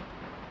week.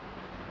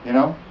 You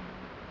know?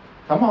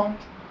 Come on.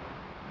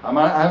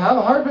 I have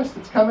a harvest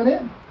that's coming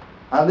in.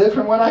 I live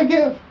from what I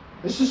give.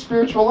 This is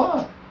spiritual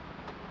law.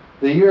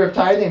 The year of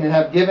tithing, and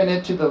have given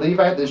it to the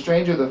Levite, the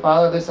stranger, the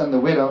fatherless, and the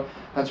widow.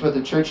 That's what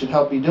the church should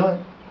help be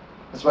doing.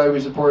 That's why we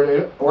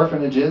support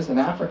orphanages in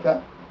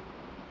Africa.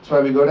 That's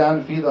why we go down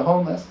and feed the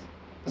homeless.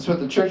 That's what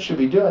the church should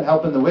be doing,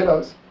 helping the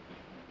widows.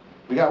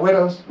 We got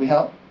widows, we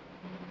help.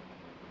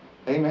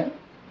 Amen.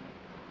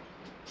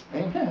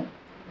 Amen.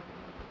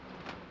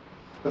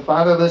 The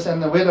fatherless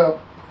and the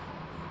widow.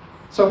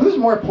 So who's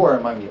more poor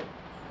among you?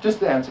 Just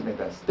to answer me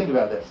this. Think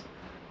about this.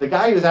 The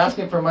guy who's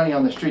asking for money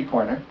on the street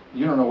corner,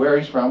 you don't know where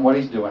he's from, what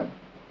he's doing.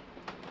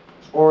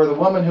 Or the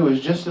woman who is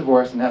just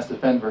divorced and has to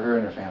fend for her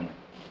and her family.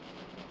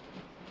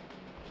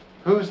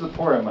 Who's the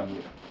poor among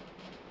you?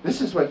 This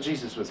is what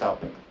Jesus was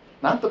helping.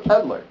 Not the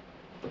peddler,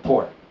 the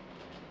poor.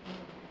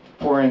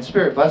 Poor in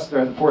spirit. Blessed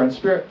are the poor in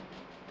spirit.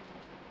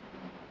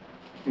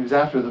 He was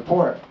after the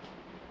poor.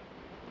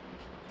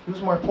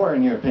 Who's more poor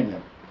in your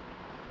opinion?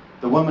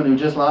 The woman who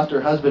just lost her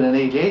husband at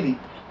age 80?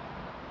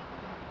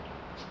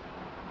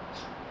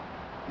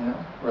 You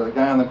know, or the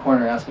guy on the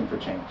corner asking for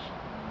change?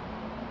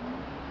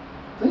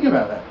 Think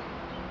about that.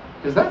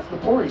 Because that's the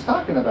poor he's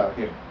talking about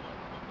here.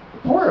 The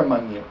poor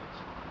among you.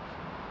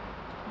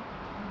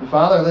 The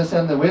fatherless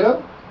and the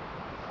widow,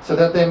 so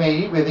that they may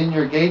eat within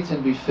your gates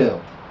and be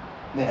filled.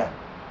 Yeah.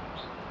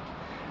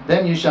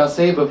 Then you shall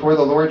say before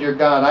the Lord your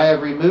God, I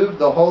have removed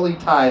the holy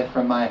tithe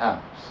from my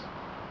house,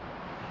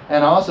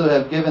 and also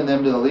have given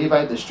them to the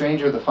Levite, the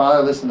stranger, the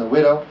fatherless, and the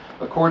widow,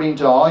 according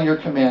to all your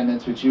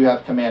commandments which you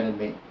have commanded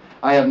me.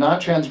 I have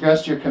not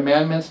transgressed your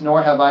commandments,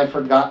 nor have I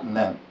forgotten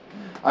them.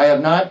 I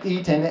have not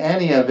eaten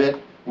any of it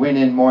when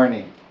in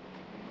mourning.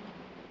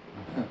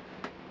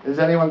 Has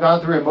anyone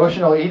gone through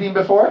emotional eating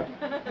before?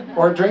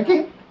 Or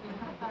drinking?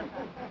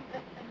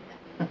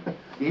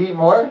 You eat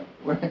more?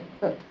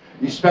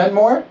 You spend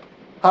more?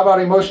 How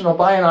about emotional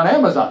buying on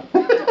Amazon?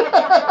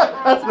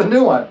 That's the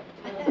new one.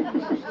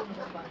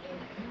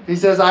 He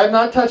says, I have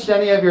not touched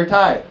any of your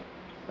tithe.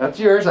 That's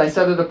yours. I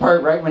set it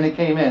apart right when it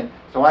came in,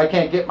 so I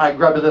can't get my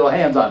grubby little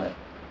hands on it.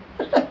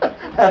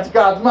 That's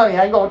God's money.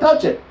 I ain't going to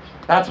touch it.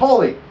 That's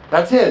holy.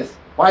 That's His.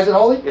 Why is it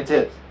holy? It's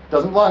His. It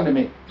doesn't belong to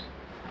me.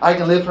 I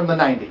can live from the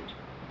 90.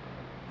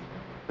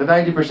 The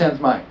 90% is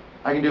mine.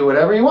 I can do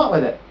whatever you want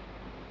with it.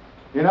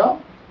 You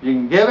know? You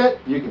can give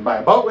it. You can buy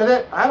a boat with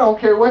it. I don't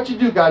care what you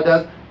do, God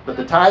does. But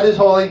the tithe is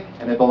holy,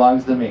 and it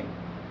belongs to me.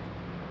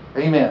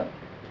 Amen.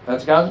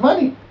 That's God's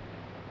money.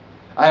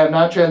 I have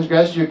not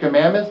transgressed your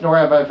commandments, nor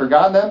have I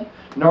forgotten them,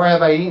 nor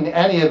have I eaten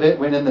any of it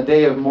when in the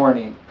day of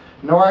mourning,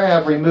 nor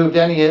have removed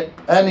any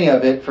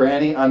of it for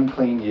any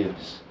unclean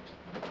use.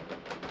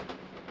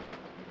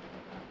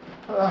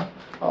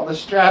 All the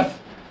stress.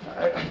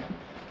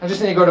 I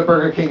just need to go to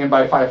Burger King and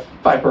buy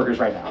five burgers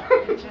right now.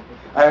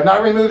 I have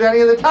not removed any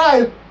of the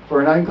tithe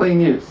for an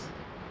unclean use.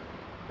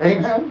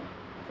 Amen.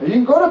 You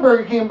can go to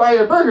Burger King and buy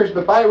your burgers,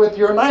 but buy it with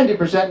your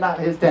 90%, not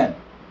his 10.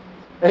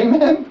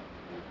 Amen.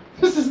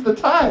 This is the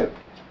tithe.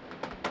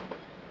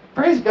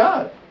 Praise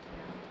God.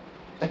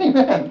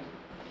 Amen.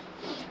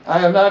 I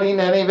have not eaten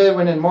any of it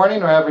when in mourning,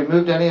 nor have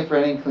removed any of it for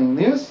any unclean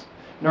use,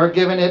 nor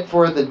given it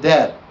for the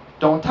dead.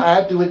 Don't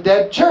tithe to a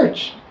dead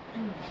church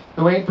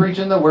who ain't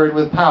preaching the word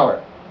with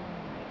power.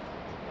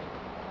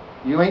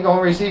 You ain't going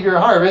to receive your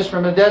harvest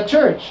from a dead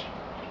church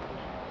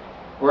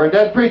or a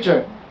dead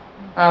preacher.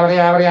 What's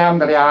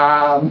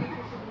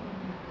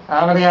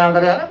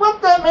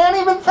that man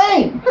even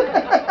saying?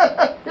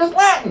 It's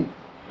Latin.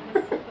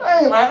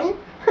 I ain't Latin.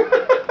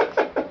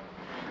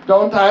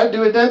 Don't tithe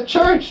to a dead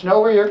church. Know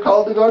where you're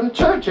called to go to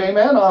church.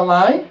 Amen.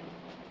 Online.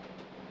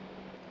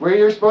 Where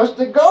you're supposed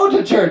to go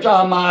to church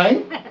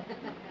online.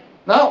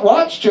 Not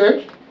watch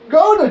church.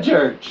 Go to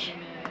church.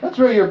 That's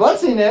where your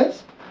blessing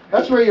is.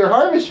 That's where your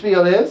harvest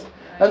field is.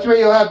 That's where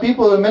you'll have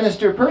people who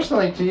minister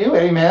personally to you.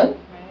 Amen.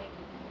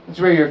 That's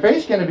where your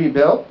faith's going to be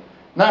built.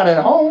 Not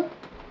at home,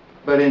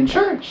 but in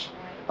church.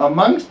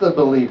 Amongst the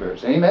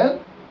believers. Amen.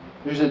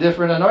 There's a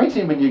different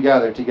anointing when you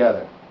gather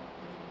together.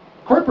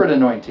 Corporate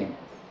anointing.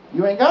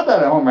 You ain't got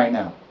that at home right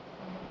now.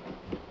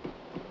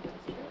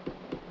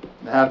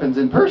 It happens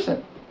in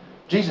person.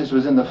 Jesus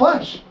was in the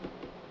flesh.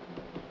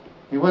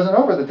 He wasn't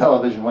over the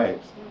television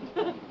waves.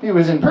 He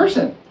was in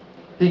person.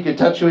 He could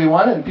touch who he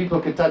wanted, and people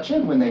could touch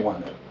him when they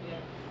wanted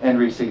and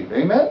receive.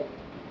 Amen?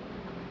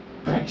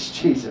 Praise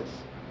Jesus.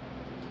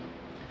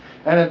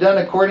 And have done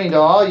according to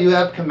all you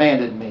have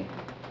commanded me.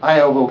 I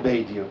have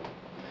obeyed you.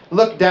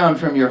 Look down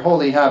from your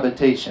holy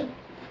habitation,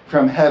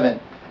 from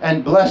heaven,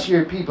 and bless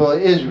your people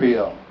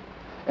Israel,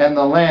 and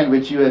the land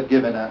which you have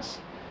given us,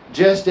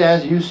 just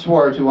as you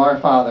swore to our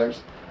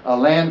fathers, a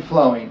land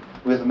flowing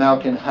with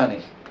milk and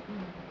honey.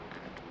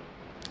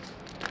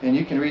 And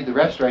you can read the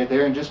rest right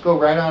there and just go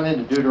right on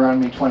into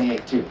Deuteronomy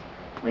 28 too,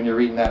 when you're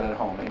reading that at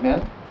home.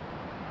 Amen?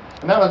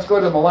 And now let's go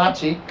to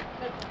Malachi.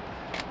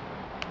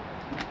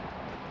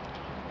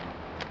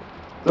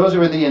 Those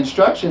were the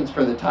instructions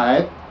for the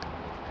tithe.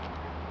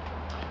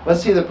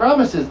 Let's see the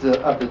promises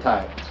of the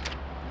tithe.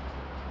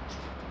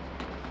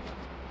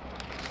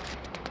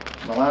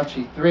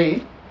 Malachi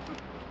 3.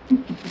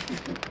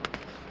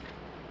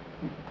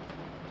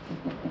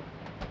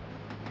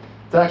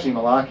 It's actually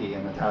Malachi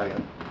in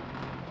Italian.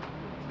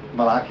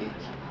 Malachi.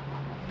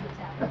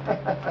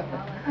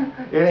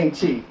 It ain't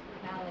chi.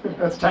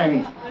 That's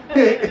Chinese.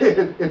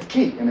 It's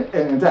key in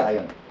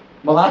Italian.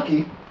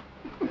 Malachi.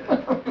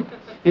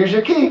 Here's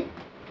your key.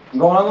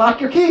 Go unlock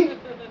your key.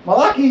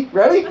 Malachi,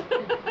 ready?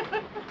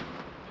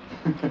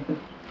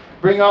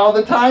 Bring all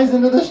the tithes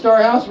into the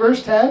storehouse,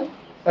 verse 10.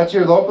 That's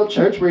your local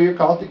church where you're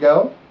called to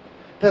go.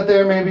 That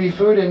there may be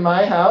food in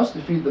my house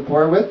to feed the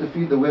poor with, to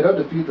feed the widow,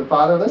 to feed the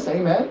fatherless.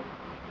 Amen.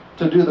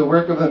 To do the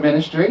work of the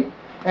ministry.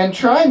 And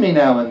try me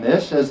now in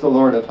this, says the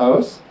Lord of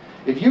hosts.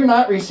 If you're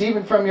not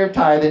receiving from your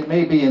tithe, it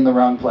may be in the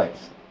wrong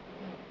place.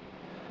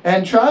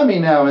 And try me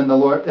now in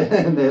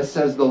this,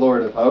 says the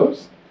Lord of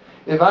hosts.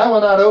 If I will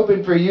not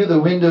open for you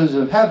the windows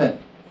of heaven.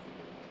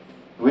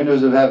 The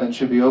windows of heaven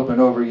should be open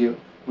over you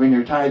when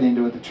you're tithing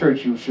to the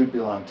church you should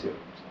belong to.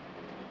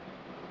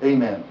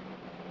 Amen.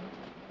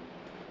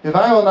 If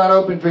I will not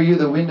open for you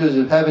the windows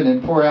of heaven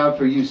and pour out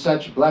for you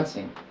such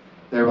blessing,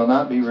 there will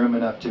not be room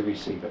enough to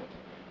receive it.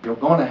 You're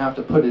going to have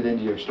to put it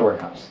into your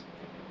storehouse.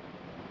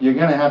 You're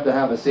going to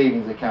have a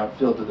savings account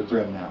filled to the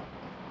brim now.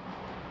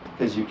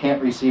 Because you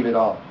can't receive it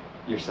all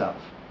yourself.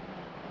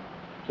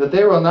 That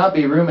there will not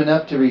be room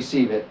enough to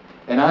receive it,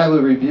 and I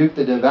will rebuke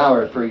the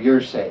devourer for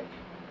your sake.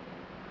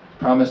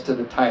 Promise to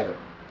the tither.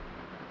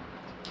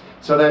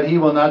 So that he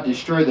will not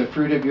destroy the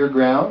fruit of your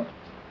ground.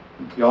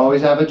 You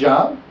always have a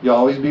job. You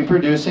always be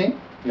producing.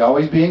 You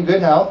always be in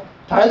good health.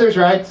 Tithers'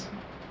 rights.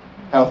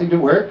 Healthy to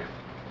work.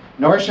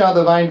 Nor shall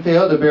the vine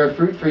fail to bear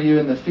fruit for you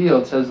in the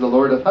field, says the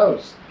Lord of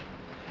hosts.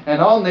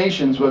 And all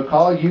nations will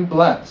call you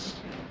blessed,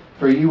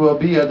 for you will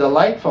be a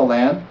delightful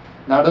land,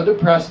 not a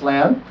depressed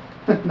land,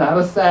 not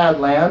a sad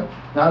land,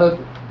 not a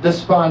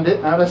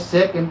despondent, not a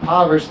sick,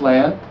 impoverished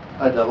land,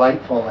 a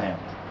delightful land.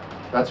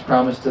 That's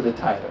promised to the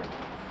tither.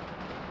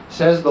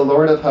 Says the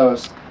Lord of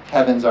hosts,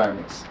 heaven's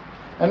armies.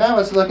 And now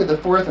let's look at the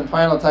fourth and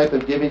final type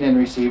of giving and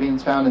receiving.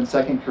 It's found in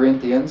 2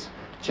 Corinthians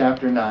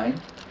chapter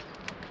 9.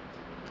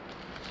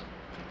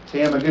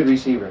 Say, I'm a good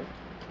receiver.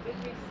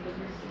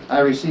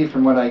 I receive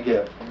from what I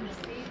give.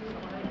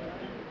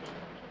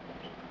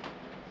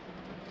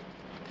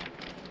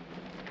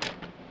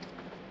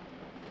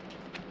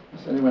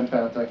 Has anyone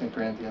found 2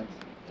 Corinthians?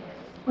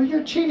 Well,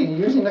 you're cheating.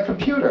 You're using the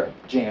computer,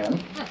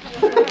 Jan.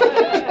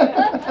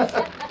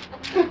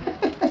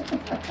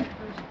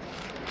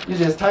 You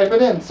just type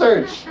it in,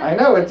 search. I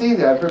know, it's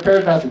easy. I've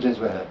prepared messages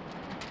with it.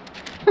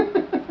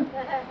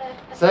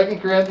 2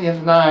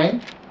 Corinthians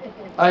 9.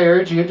 I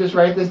urge you, just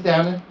write this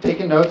down and take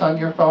a note on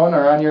your phone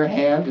or on your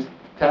hand. Just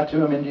tattoo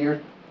them into your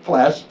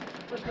flesh.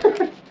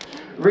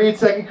 Read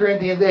 2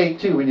 Corinthians 8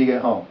 too when you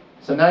get home.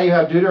 So now you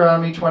have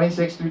Deuteronomy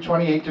 26 through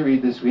 28 to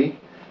read this week,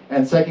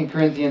 and 2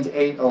 Corinthians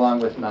 8 along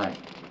with 9.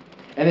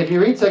 And if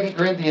you read 2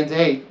 Corinthians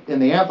 8 in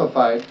the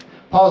Amplified,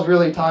 Paul's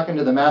really talking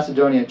to the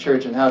Macedonian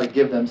church and how to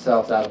give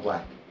themselves out of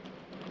lack.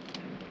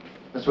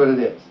 That's what it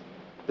is.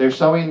 They're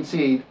sowing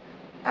seed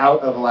out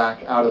of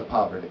lack, out of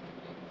poverty,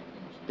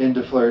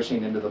 into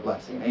flourishing, into the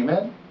blessing.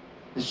 Amen?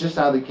 It's just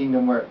how the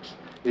kingdom works.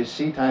 It's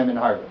seed time and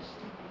harvest.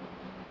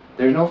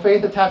 There's no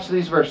faith attached to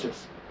these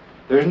verses.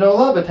 There's no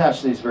love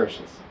attached to these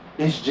verses.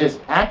 It's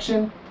just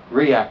action,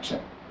 reaction.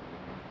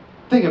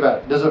 Think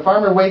about it. Does a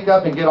farmer wake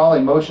up and get all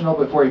emotional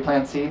before he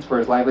plants seeds for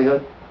his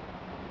livelihood?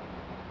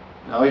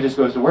 No, he just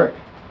goes to work.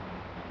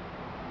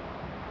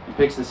 He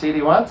picks the seed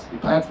he wants, he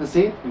plants the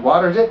seed, he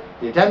waters it,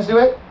 he attends to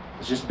it.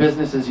 It's just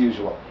business as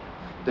usual.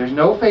 There's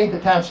no faith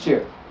attached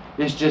here.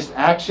 It's just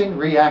action,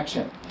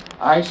 reaction.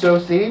 I sow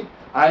seed,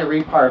 I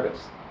reap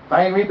harvest. If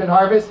I ain't reaping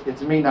harvest,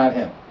 it's me, not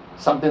him.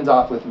 Something's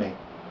off with me.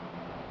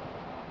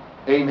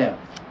 Amen.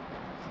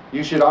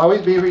 You should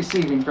always be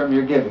receiving from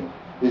your giving,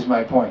 is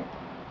my point.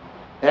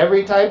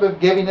 Every type of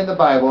giving in the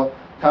Bible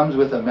comes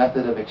with a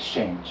method of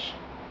exchange,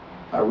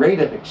 a rate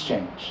of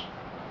exchange.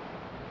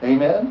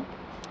 Amen?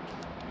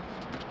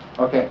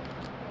 Okay.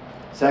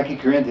 2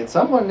 Corinthians.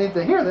 Someone needs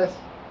to hear this.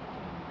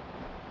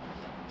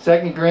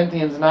 2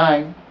 Corinthians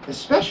 9,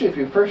 especially if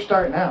you're first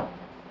starting out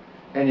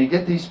and you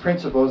get these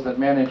principles that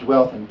manage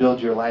wealth and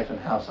build your life and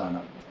house on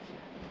them.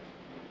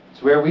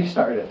 It's where we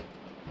started.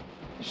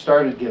 We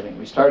started giving.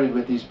 We started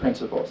with these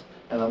principles,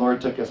 and the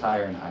Lord took us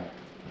higher and higher.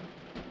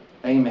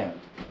 Amen.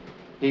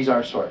 He's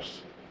our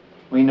source.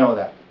 We know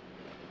that.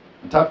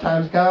 When tough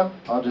times come,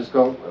 I'll just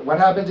go, what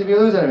happens if you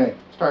lose anything?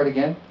 Start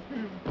again.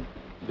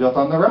 Built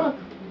on the rock.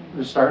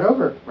 Just start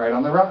over, right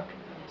on the rock.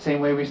 Same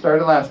way we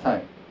started last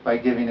time, by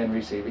giving and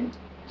receiving,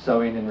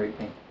 sowing and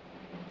reaping.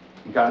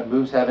 God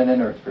moves heaven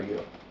and earth for you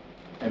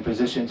and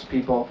positions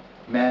people,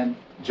 men,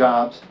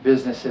 jobs,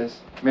 businesses,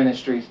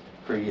 ministries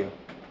for you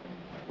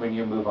when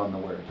you move on the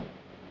word.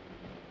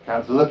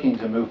 God's looking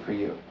to move for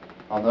you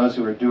on those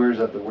who are doers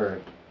of the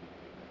word.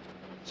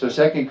 So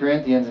 2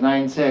 Corinthians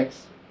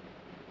 9:6.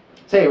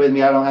 Say it with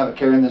me, I don't have a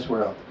care in this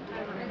world.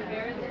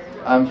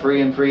 I'm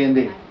free and free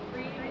indeed.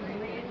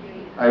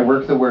 I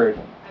work the word.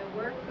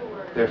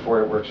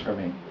 Therefore it works for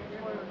me.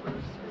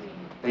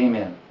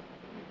 Amen.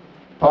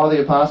 Paul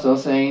the Apostle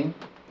saying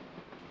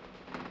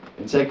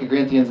in 2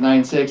 Corinthians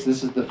 9:6,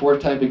 this is the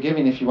fourth type of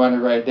giving if you want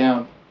to write it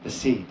down, the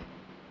seed.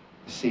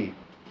 The seed.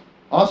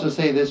 Also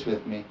say this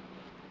with me.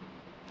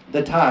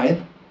 The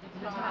tithe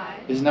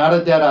is not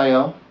a debt I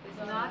owe.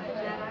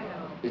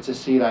 It's a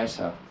seed I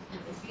sow.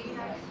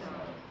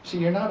 See,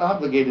 you're not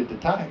obligated to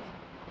tithe.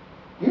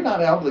 You're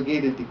not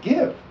obligated to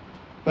give.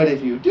 But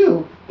if you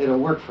do, it'll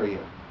work for you.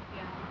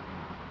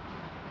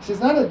 See,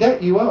 it's not a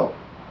debt you owe.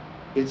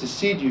 It's a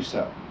seed you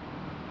sow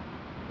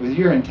with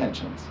your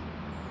intentions.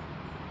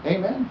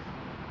 Amen.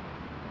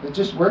 It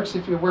just works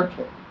if you work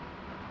it.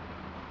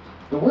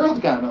 The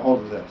world's gotten a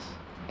hold of this,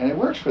 and it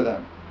works for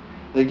them.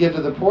 They give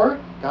to the poor,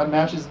 God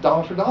matches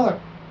dollar for dollar.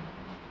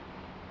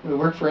 It will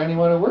work for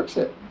anyone who works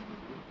it.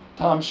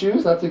 Tom's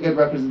Shoes, that's a good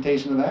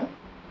representation of that.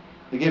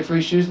 They give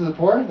free shoes to the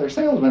poor, their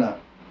sales went up.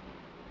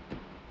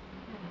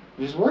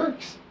 It just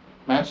works.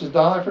 Matches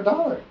dollar for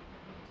dollar.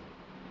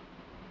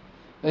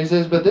 And he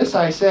says, but this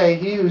I say,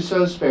 he who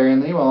sows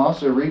sparingly will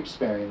also reap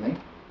sparingly.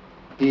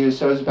 He who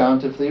sows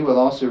bountifully will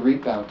also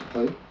reap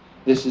bountifully.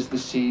 This is the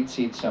seed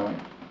sowing.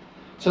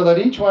 So let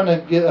each one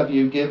of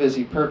you give as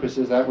he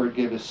purposes. That word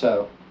give is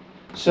sow.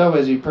 Sow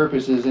as he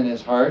purposes in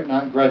his heart,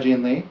 not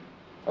grudgingly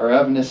or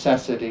of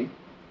necessity.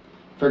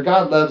 For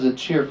God loves a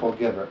cheerful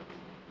giver,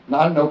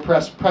 not an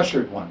oppressed,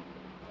 pressured one.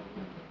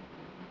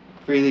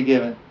 Freely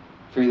given,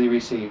 freely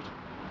received.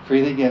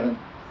 Freely given,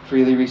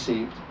 freely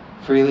received.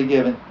 Freely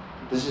given.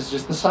 This is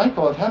just the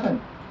cycle of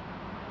heaven.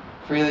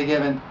 Freely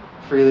given,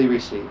 freely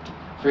received.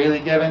 Freely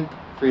given,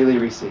 freely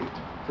received.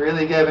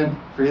 Freely given,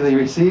 freely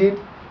received.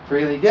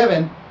 Freely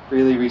given,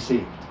 freely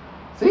received.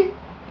 See?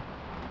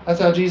 That's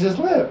how Jesus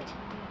lived.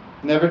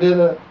 Never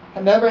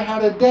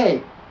had a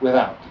day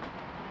without.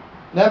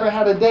 Never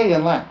had a day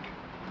in lack.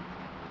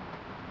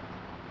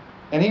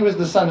 And he was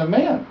the Son of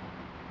Man.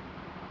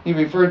 He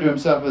referred to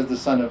himself as the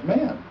Son of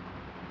Man.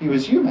 He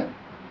was human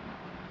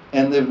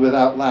and lived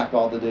without lack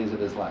all the days of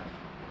his life.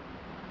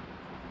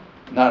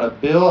 Not a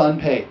bill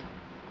unpaid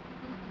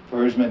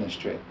for his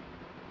ministry.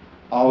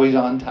 Always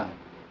on time.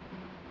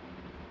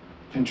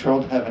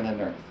 Controlled heaven and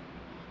earth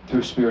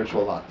through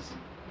spiritual laws.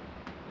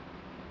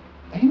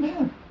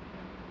 Amen.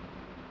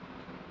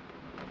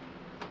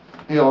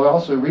 He'll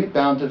also reap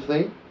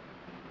bountifully.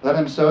 Let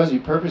him sow as he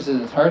purposes in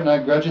his heart,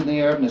 not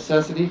grudgingly or of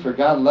necessity, for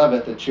God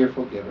loveth a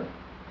cheerful giver.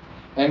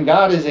 And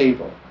God is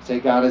able.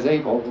 Say, God is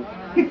able.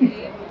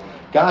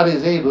 God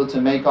is able to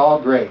make all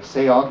grace.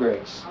 Say, all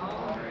grace.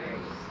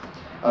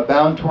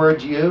 abound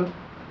towards you,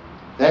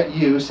 that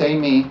you, say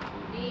me.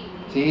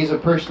 See, he's a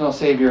personal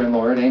Savior and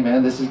Lord.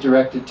 Amen. This is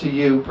directed to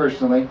you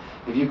personally.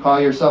 If you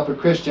call yourself a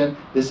Christian,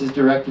 this is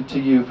directed to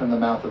you from the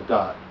mouth of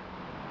God.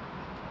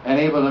 And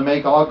able to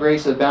make all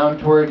grace abound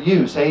toward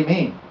you, say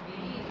me.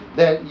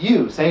 That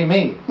you, say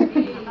me.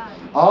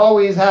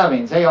 Always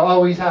having, say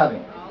always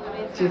having.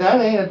 See, that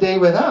ain't a day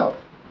without.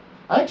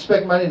 I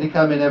expect money to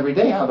come in every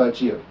day. How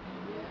about you?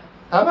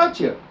 How about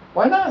you?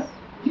 Why not?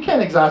 You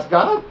can't exhaust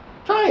God.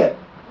 Try it.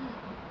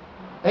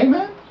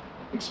 Amen?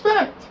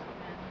 Expect.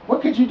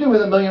 What could you do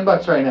with $1 million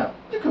right now?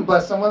 You can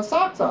bless someone's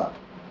socks off.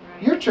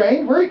 You're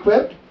trained. We're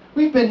equipped.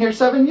 We've been here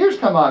 7 years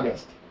come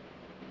August.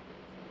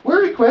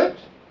 We're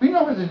equipped. We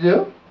know what to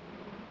do.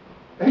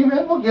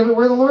 Amen? We'll give it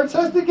where the Lord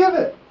says to give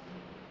it.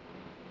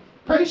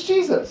 Praise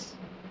Jesus.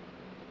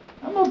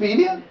 I'm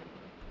obedient.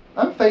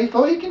 I'm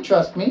faithful. You can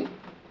trust me.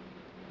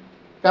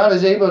 God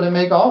is able to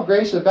make all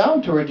grace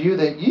abound toward you,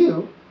 that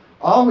you,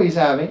 always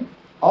having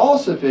all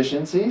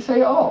sufficiency,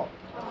 say all.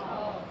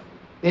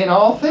 In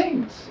all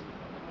things.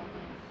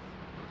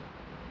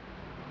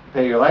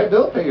 Pay your light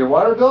bill, pay your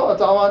water bill,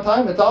 it's all on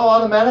time, it's all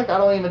automatic, I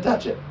don't even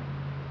touch it.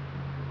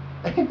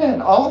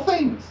 Amen. All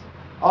things.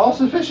 All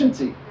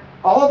sufficiency.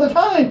 All the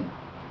time.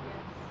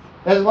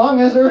 As long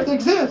as earth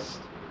exists.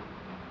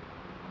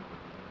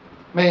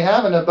 May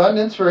have an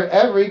abundance for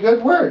every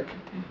good work.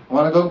 I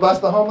want to go bless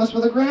the homeless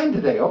with $1,000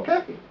 today.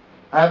 Okay.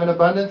 I have an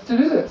abundance to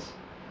do this.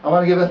 I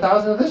want to give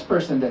 1,000 to this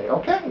person today.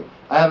 Okay.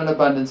 I have an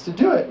abundance to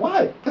do it.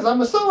 Why? Because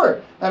I'm a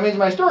sower. That means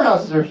my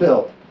storehouses are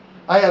filled.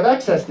 I have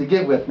excess to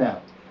give with now.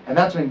 And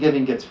that's when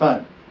giving gets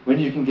fun. When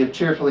you can give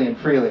cheerfully and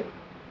freely.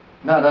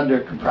 Not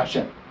under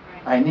compression.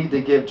 I need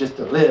to give just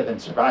to live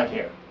and survive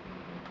here.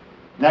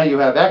 Now you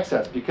have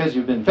excess because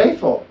you've been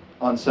faithful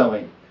on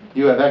sowing.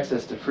 You have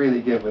excess to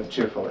freely give with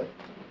cheerfully.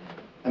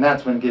 And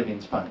that's when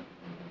giving's fun.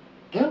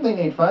 Gambling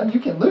ain't fun. You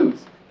can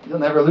lose. You'll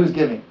never lose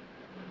giving.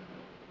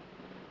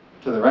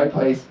 To the right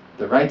place,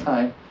 the right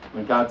time,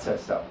 when God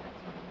says so.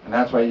 And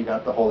that's why you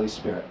got the Holy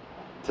Spirit.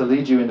 To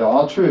lead you into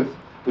all truth,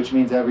 which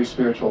means every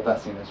spiritual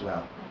blessing as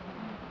well.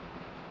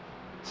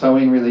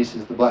 Sowing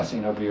releases the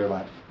blessing over your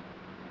life.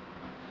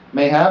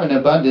 May have an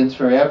abundance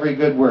for every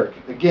good work.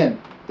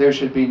 Again, there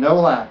should be no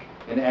lack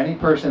in any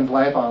person's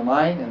life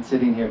online and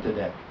sitting here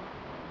today.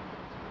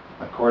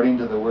 According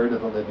to the word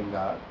of the living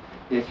God.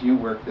 If you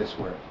work this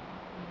word.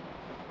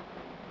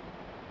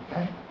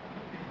 Okay?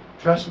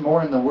 Trust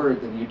more in the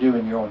word than you do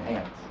in your own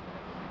hands.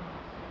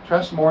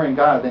 Trust more in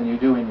God than you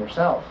do in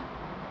yourself.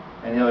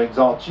 And he'll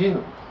exalt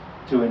you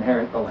to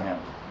inherit the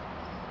land.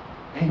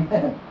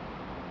 Amen.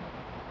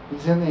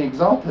 He's in the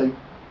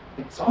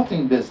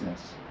exalting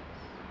business.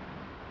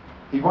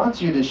 He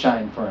wants you to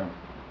shine for him.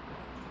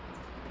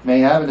 May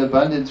have an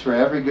abundance for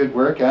every good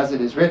work, as it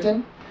is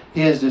written.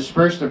 He has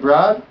dispersed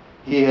abroad.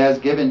 He has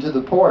given to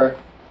the poor.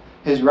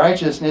 His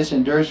righteousness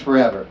endures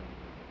forever.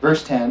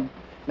 Verse 10.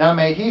 Now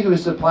may he who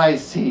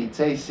supplies seed,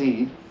 say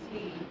seed,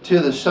 to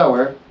the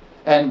sower,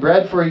 and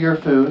bread for your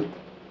food.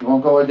 You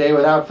won't go a day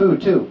without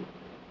food too,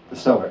 the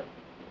sower.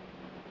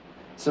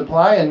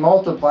 Supply and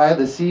multiply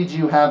the seeds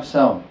you have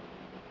sown.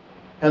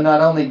 He'll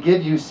not only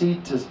give you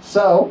seed to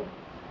sow,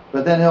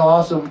 but then he'll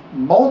also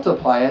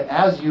multiply it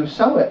as you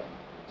sow it,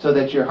 so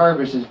that your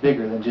harvest is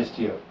bigger than just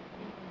you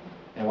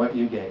and what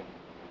you gave.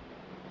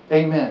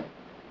 Amen.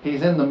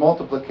 He's in the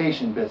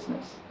multiplication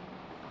business.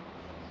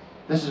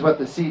 This is what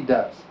the seed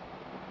does.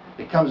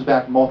 It comes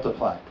back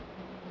multiplied.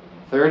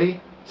 30,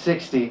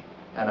 60,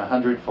 and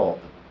 100-fold.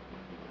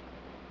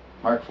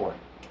 Mark 4.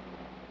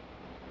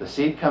 The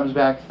seed comes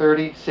back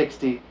 30,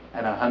 60,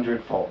 and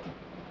 100-fold.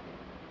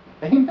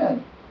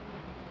 Amen.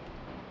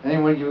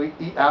 And when you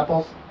eat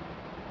apples,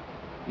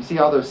 you see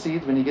all those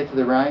seeds when you get to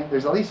the rind?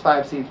 There's at least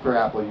 5 seeds per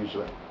apple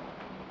usually.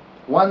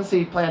 One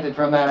seed planted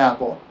from that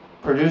apple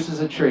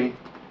produces a tree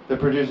that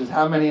produces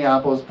how many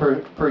apples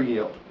per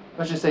yield?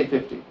 Let's just say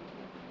 50.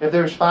 If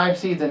there's 5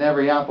 seeds in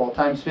every apple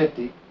times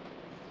 50,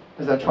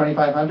 is that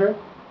 2,500?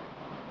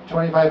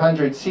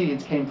 2,500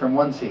 seeds came from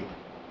one seed.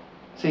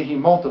 See, he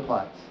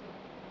multiplies.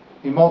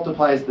 He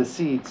multiplies the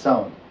seed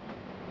sown.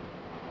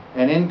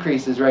 And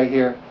increases right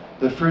here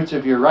the fruits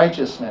of your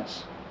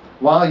righteousness,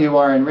 while you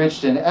are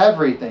enriched in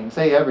everything,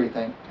 say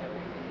everything,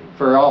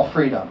 for all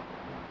freedom,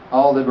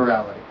 all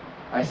liberality.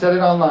 I said it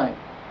online,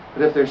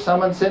 but if there's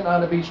someone sitting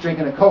on the beach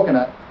drinking a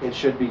coconut, it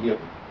should be you.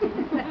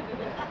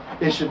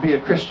 It should be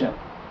a Christian.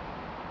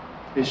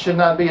 It should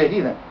not be a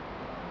heathen.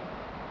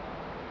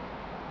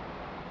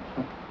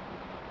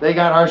 They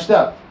got our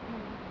stuff.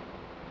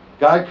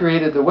 God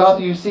created the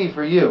wealth you see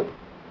for you,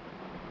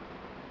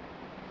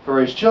 for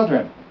his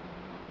children.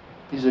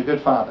 He's a good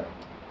father.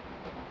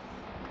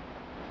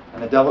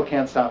 And the devil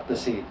can't stop the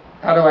seed.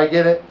 How do I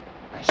get it?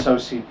 I sow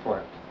seed for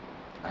it.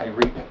 I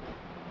reap it.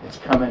 It's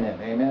coming in.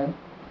 Amen?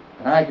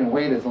 And I can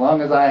wait as long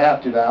as I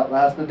have to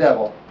outlast the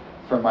devil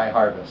for my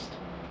harvest.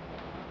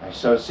 I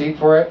sow seed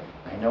for it.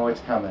 I know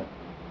it's coming.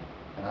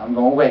 And I'm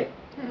going to wait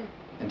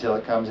until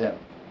it comes in.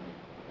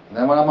 And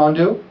then what I'm going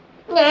to do?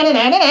 I'm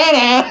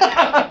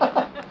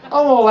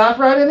going to laugh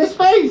right in his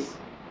face.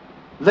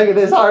 Look at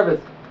this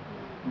harvest.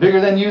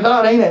 Bigger than you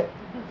thought, ain't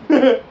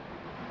it?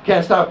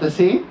 Can't stop the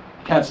seed.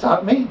 Can't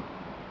stop me.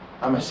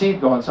 I'm a seed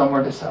going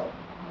somewhere to sow.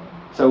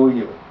 So are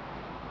you.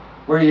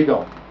 Where are you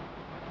going?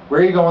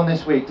 Where are you going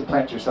this week to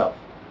plant yourself?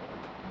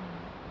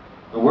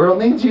 The world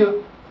needs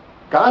you.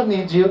 God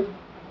needs you.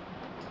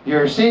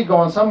 You're a seed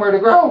going somewhere to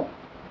grow.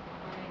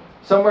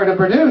 Somewhere to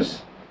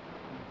produce.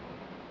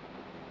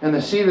 And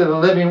the seed of the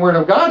living Word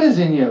of God is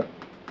in you.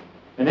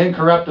 An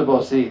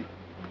incorruptible seed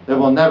that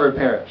will never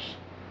perish.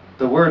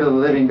 The Word of the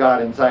living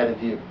God inside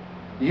of you.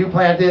 You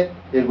plant it,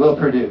 it will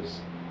produce.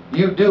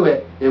 You do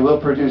it, it will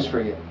produce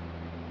for you.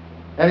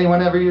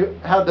 Anyone ever you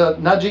have the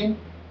nudging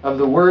of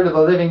the Word of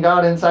the living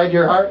God inside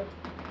your heart?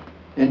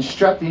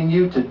 Instructing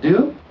you to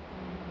do?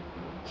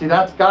 See,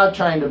 that's God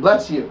trying to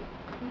bless you.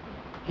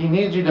 He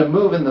needs you to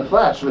move in the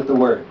flesh with the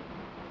Word.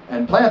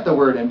 And plant the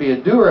Word and be a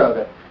doer of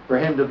it for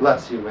Him to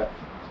bless you with.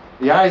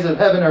 The eyes of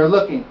heaven are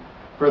looking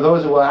for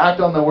those who will act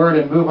on the Word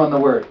and move on the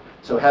Word,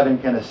 so heaven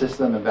can assist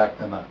them and back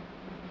them up.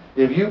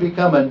 If you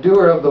become a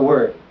doer of the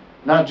Word,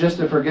 not just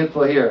a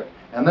forgetful hearer,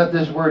 and let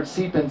this Word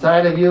seep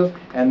inside of you,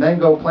 and then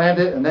go plant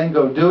it, and then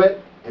go do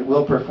it, it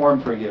will perform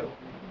for you.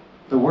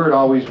 The Word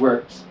always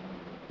works.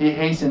 He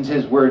hastens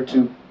His Word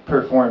to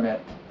perform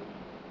it.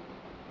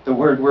 The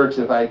Word works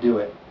if I do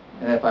it,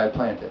 and if I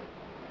plant it.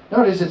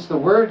 Notice it's the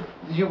Word,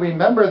 you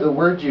remember the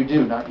Word you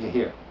do, not you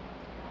hear.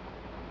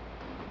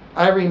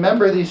 I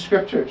remember these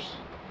scriptures.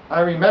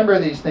 I remember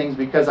these things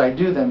because I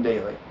do them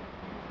daily.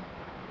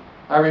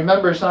 I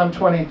remember Psalm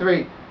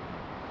 23.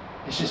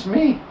 It's just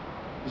me.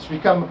 It's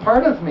become a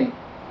part of me.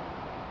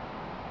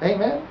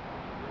 Amen.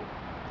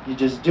 You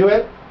just do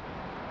it.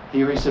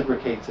 He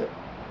reciprocates it.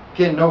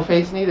 Again, no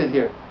faith needed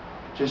here.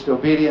 Just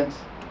obedience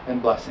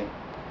and blessing.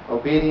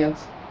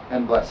 Obedience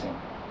and blessing.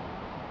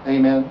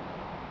 Amen.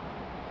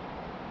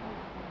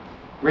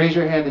 Raise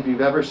your hand if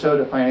you've ever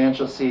sowed a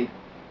financial seed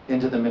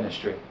into the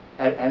ministry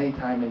at any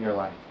time in your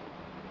life.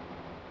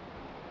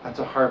 That's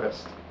a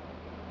harvest.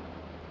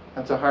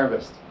 That's a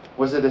harvest.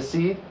 Was it a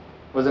seed?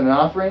 Was it an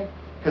offering?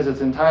 Because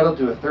it's entitled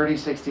to a 30,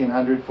 60, and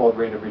 100-fold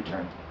rate of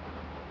return.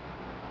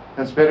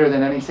 That's better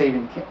than any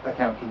saving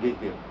account can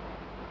get you.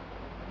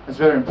 That's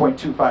better than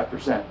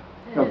 0.25%.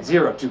 No,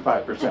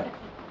 0.25%.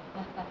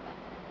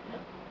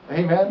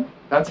 Amen?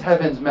 That's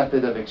heaven's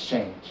method of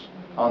exchange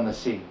on the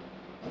seed.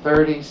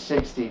 30,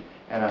 60,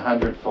 and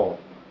 100-fold.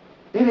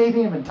 It ain't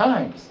even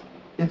times.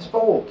 It's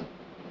fold.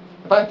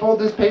 If I fold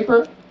this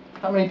paper,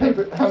 how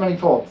many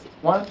folds?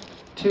 1,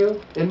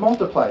 2, it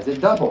multiplies,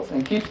 it doubles,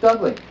 and keeps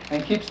doubling,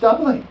 and keeps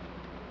doubling.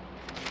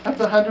 That's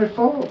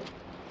 100-fold.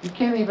 You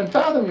can't even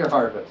fathom your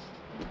harvest.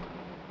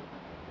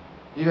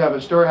 You have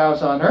a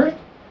storehouse on earth,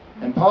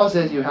 and Paul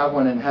says you have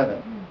one in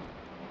heaven.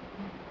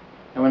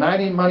 And when I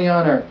need money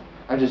on earth,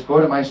 I just go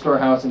to my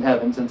storehouse in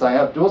heaven, since I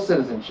have dual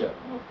citizenship,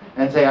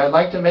 and say, I'd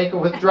like to make a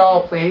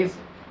withdrawal, please.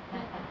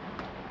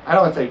 I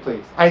don't say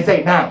please. I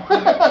say now.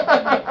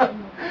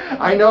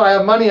 I know I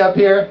have money up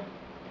here.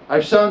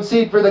 I've sown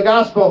seed for the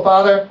gospel,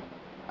 Father.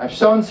 I've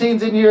sown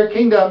seeds into your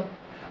kingdom.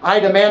 I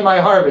demand my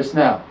harvest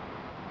now.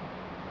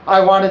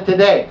 I want it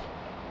today.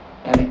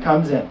 And it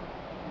comes in.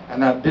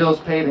 And that bill's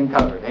paid and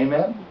covered.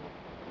 Amen?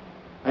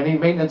 I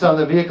need maintenance on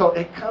the vehicle.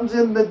 It comes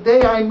in the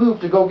day I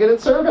move to go get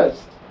it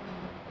serviced.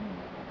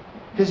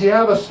 Because you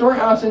have a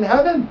storehouse in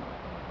heaven.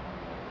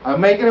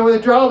 I'm making a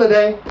withdrawal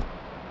today.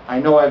 I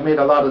know I've made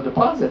a lot of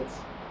deposits.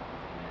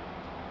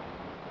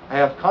 I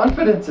have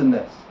confidence in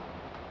this.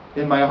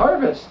 In my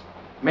harvest.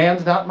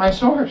 Man's not my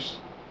source.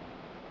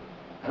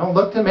 I don't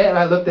look to man,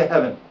 I look to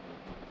heaven.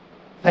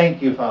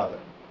 Thank you, Father.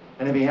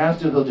 And if he has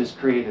to, he'll just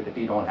create it if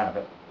you don't have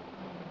it.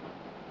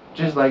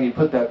 Just like he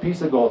put that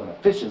piece of gold in a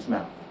fish's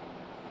mouth.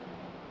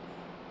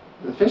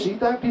 Did the fish eat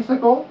that piece of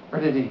gold? Or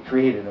did he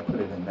create it and put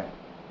it in there?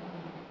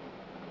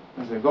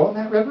 Was there gold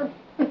in that river?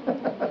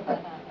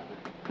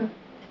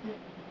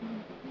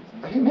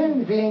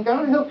 Amen. If he ain't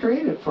got it, he'll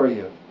create it for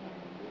you.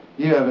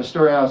 You have a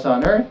storehouse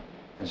on earth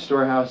and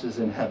storehouses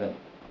in heaven.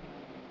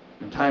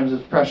 When times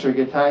of pressure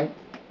get tight,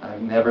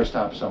 I've never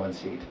stopped sowing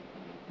seed.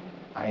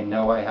 I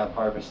know I have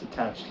harvest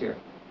attached here.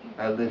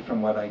 I live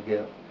from what I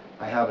give.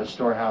 I have a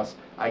storehouse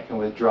I can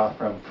withdraw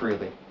from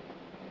freely.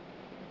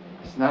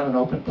 It's not an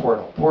open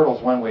portal.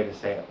 Portal's one way to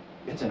say it.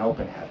 It's an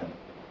open heaven.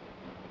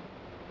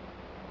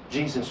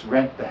 Jesus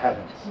rent the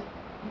heavens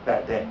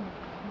that day.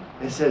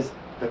 It says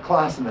the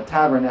cloths and the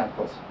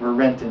tabernacles were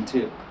rent in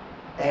two,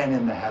 and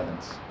in the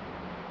heavens.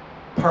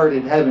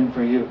 Parted heaven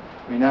for you.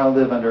 We now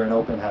live under an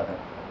open heaven.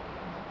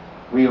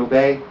 We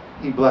obey,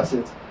 he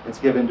blesses, it's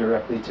given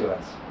directly to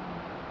us.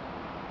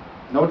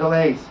 No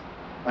delays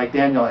like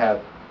Daniel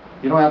had.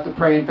 You don't have to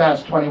pray and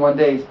fast 21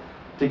 days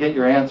to get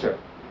your answer.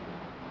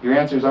 Your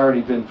answer's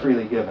already been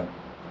freely given,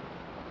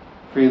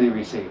 freely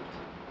received.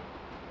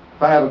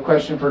 If I have a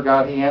question for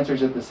God, he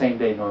answers it the same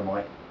day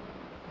normally.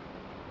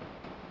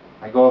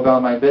 I go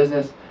about my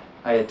business,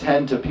 I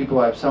attend to people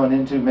I've sown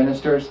into,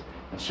 ministers,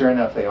 and sure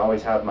enough, they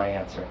always have my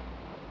answer.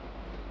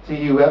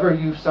 See, whoever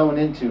you've sown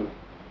into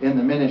in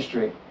the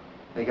ministry,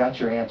 they got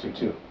your answer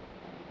too.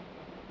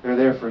 They're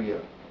there for you.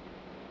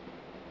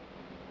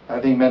 I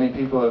think many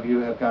people of you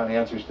have gotten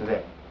answers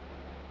today.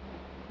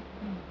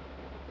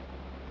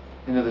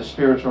 into the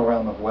spiritual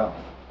realm of wealth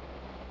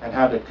and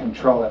how to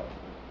control it.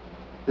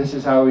 This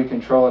is how we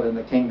control it in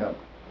the kingdom.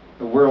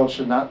 The world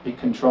should not be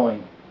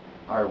controlling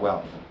our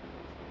wealth.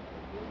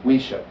 We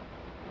should.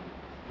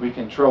 We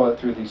control it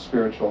through these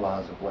spiritual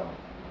laws of wealth.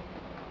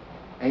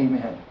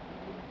 Amen.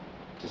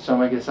 Did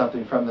someone get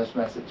something from this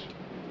message?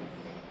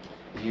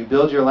 If you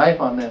build your life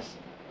on this,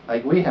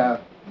 like we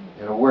have,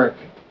 it'll work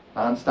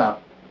nonstop.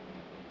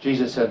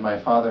 Jesus said, my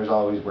Father's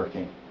always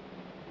working.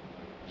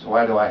 So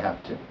why do I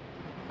have to?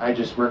 I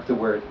just work the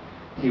word.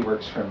 He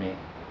works for me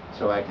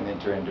so I can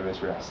enter into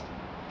his rest.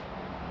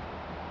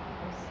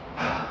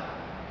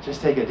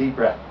 Just take a deep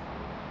breath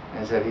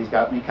and said, he's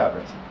got me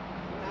covered.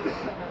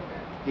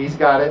 He's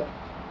got it.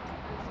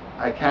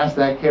 I cast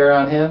that care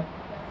on him.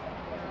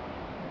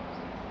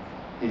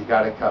 He's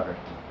got it covered.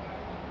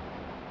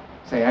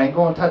 Say, I ain't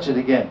going to touch it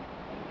again.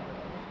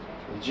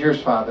 It's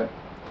yours, Father.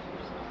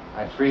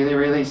 I freely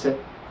release it.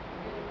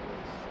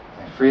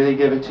 I freely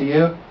give it to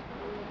you.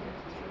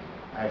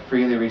 I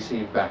freely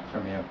receive back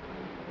from you.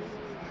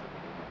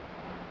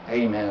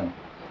 Amen.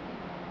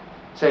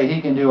 Say, he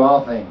can do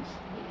all things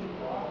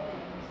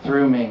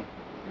through me,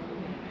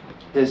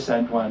 his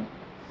sent one.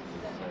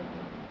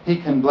 He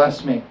can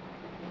bless me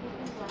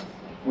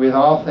with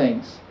all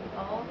things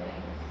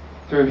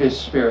through his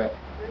Spirit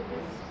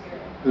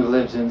who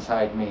lives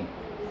inside me.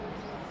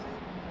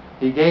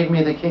 He gave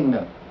me the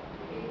kingdom,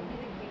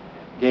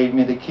 gave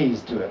me the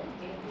keys to it.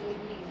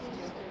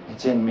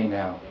 It's in me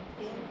now.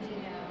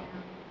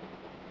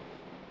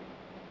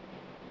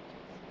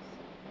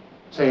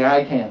 Say,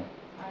 I can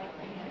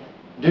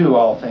do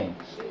all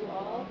things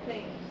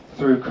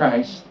through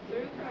Christ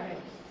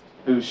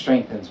who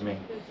strengthens me.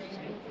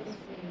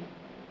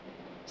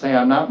 Say,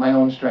 I'm not my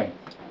own strength.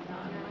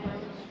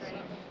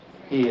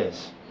 He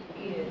is.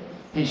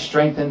 He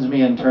strengthens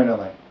me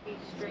internally.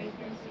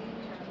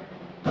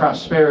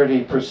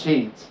 Prosperity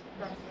proceeds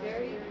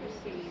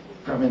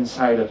from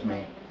inside of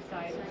me.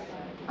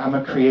 I'm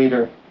a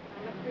creator,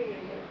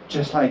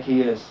 just like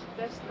he is.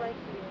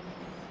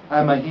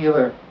 I'm a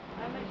healer,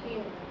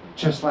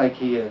 just like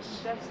he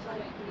is.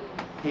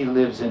 He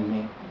lives in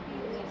me.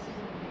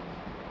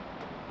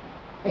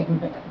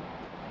 Amen.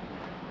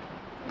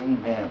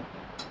 Amen.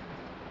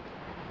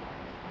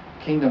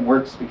 Kingdom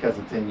works because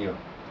it's in you.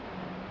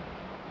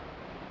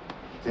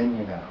 It's in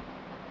you now.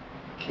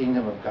 The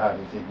kingdom of God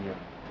is in you.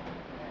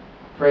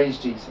 Praise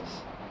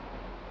Jesus.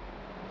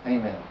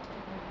 Amen.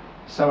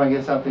 Someone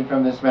get something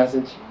from this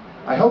message?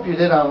 I hope you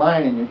did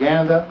online in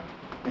Uganda,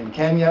 in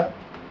Kenya,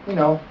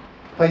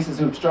 places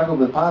who've struggled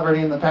with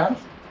poverty in the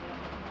past.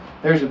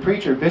 There's a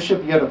preacher,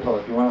 Bishop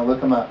Yedepo, if you want to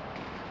look him up,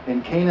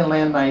 in Canaan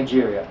Land,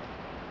 Nigeria,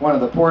 one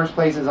of the poorest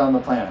places on the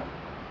planet.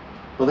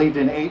 Believed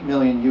in $8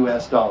 million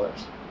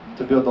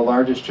to build the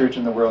largest church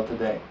in the world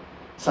today.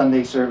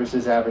 Sunday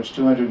services average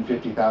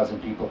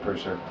 250,000 people per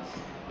service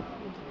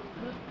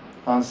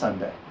on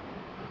Sunday.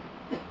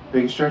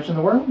 Biggest church in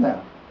the world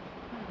now.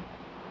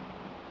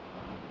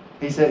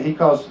 He said he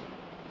calls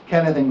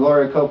Kenneth and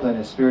Gloria Copeland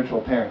his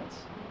spiritual parents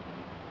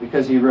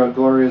because he wrote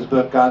Gloria's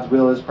book, God's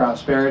Will is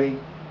Prosperity,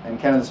 and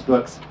Kenneth's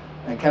book,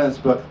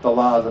 The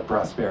Laws of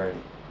Prosperity.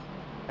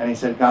 And he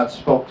said God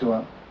spoke to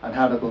him on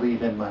how to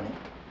believe in money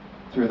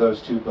through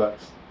those two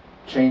books.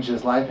 Changed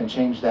his life and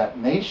changed that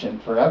nation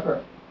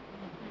forever.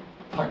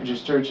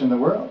 Largest church in the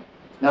world.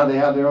 Now they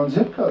have their own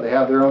zip code. They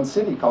have their own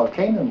city called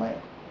Canaan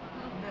Land.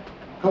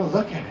 Go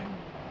look at it.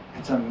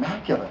 It's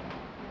immaculate.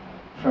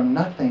 From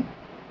nothing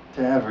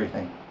to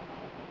everything.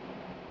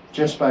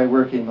 Just by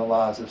working the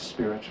laws of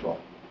spiritual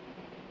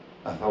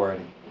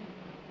authority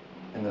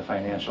in the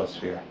financial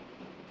sphere.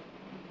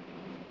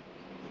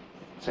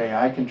 Say,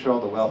 I control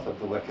the wealth of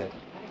the wicked.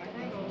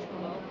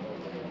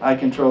 I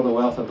control the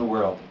wealth of the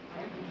world.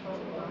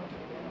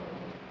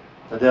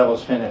 The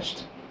devil's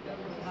finished.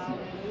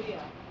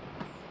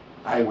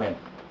 I win.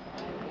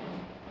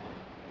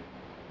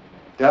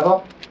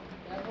 Devil,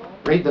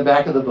 read the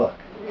back of the book.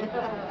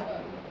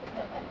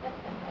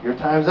 Your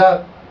time's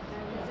up.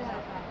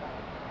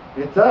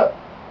 It's up.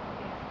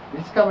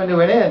 It's coming to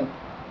an end.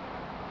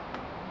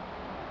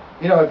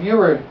 If you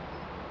were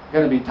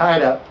going to be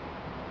tied up,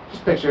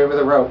 just picture it with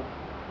a rope,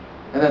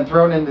 and then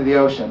thrown into the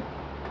ocean,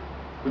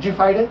 would you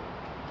fight it?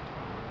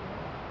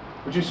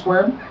 Would you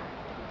squirm?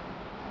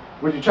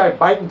 Would you try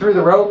biting through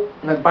the rope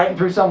and then biting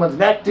through someone's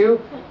neck too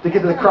to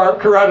get to the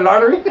carotid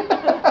artery?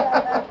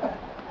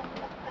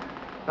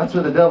 That's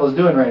what the devil's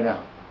doing right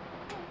now.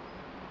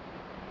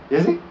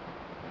 Is he?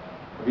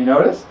 Have you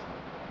noticed?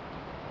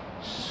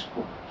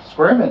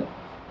 Squirming,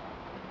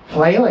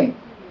 flailing,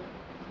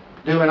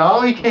 doing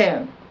all he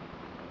can,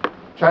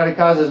 trying to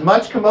cause as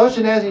much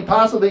commotion as he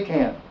possibly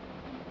can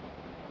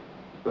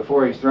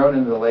before he's thrown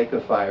into the lake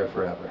of fire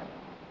forever.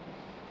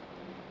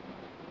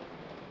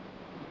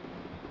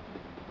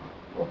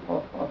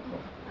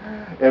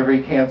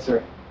 Every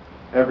cancer,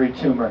 every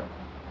tumor,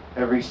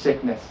 every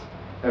sickness,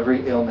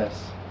 every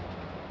illness,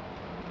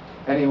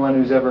 anyone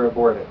who's ever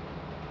aborted,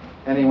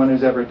 anyone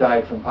who's ever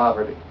died from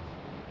poverty,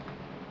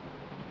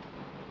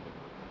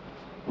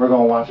 we're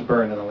going to watch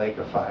burn in the lake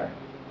of fire.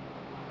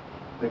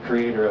 the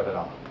creator of it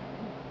all.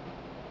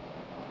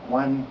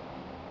 One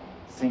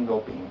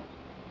single being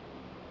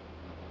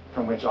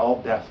from which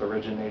all death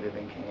originated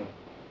and came.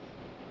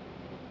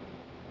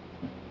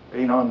 It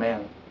ain't on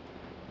man,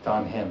 it's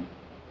on him.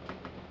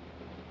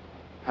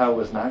 Hell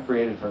was not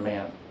created for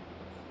man.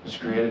 It was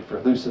created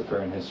for Lucifer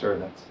and his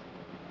servants.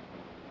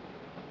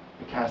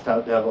 We cast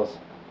out devils.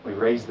 We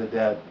raise the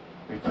dead.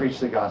 We preach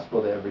the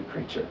gospel to every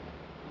creature.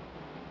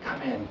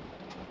 Come in.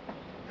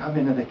 Come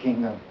into the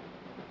kingdom.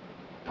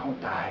 Don't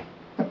die.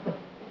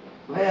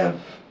 Live.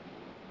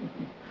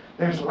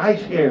 There's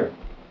life here.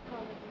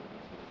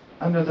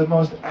 Under the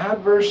most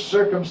adverse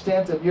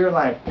circumstance of your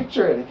life,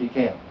 picture it if you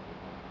can.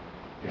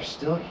 You're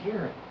still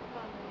here.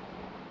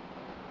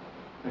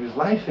 There's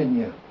life in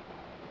you.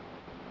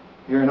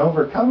 You're an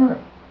overcomer.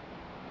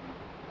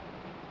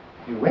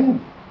 You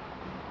win.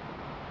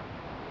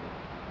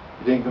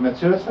 You didn't commit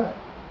suicide.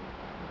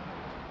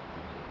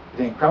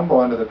 You didn't crumble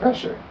under the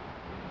pressure.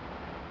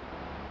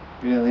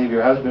 You didn't leave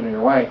your husband or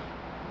your wife.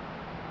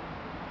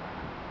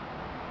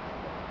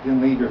 You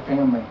didn't leave your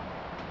family.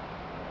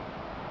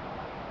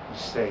 You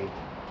stayed.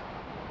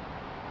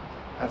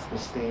 That's the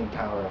staying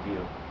power of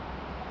you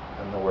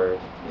and the Word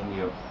in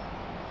you. You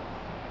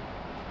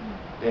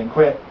didn't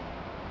quit.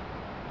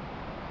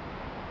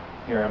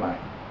 Here am I.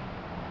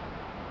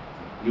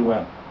 You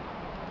win.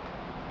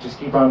 Just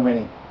keep on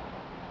winning.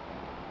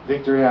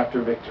 Victory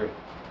after victory.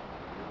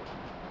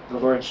 The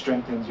Lord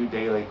strengthens you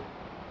daily.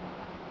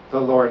 The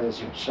Lord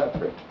is your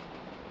shepherd.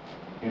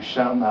 You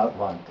shall not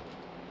want.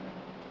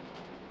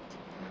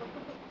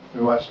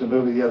 We watched a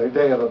movie the other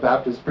day of a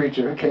Baptist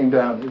preacher who came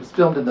down. It was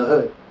filmed in the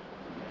hood.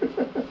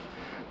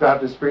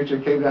 Baptist preacher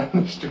came down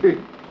the street.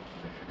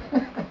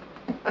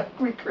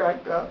 We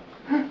cracked up.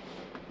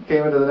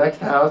 Came into the next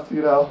house,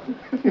 you know.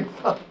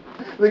 I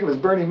think it was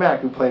Bernie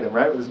Mac who played him,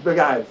 right? With his big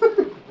eyes.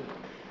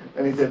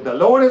 And he said, "The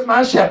Lord is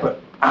my shepherd.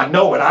 I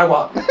know what I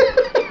want."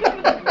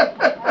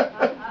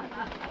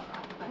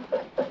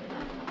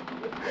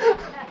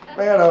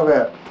 Man, oh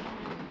man.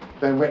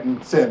 Then went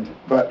and sinned.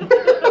 But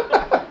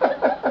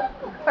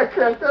I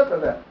cracked up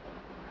at that.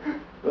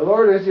 The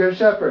Lord is your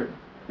shepherd.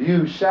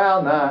 You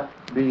shall not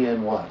be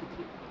in want.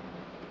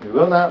 You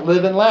will not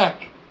live in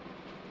lack.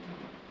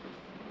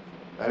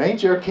 That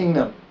ain't your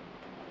kingdom.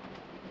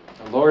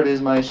 The Lord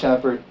is my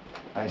shepherd.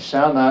 I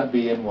shall not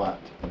be in want.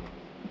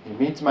 He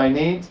meets my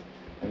needs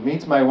and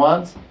meets my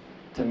wants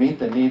to meet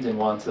the needs and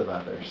wants of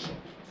others.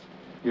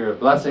 You're a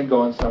blessing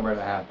going somewhere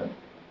to happen.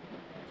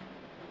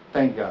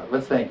 Thank God.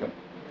 Let's thank Him.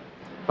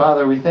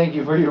 Father, we thank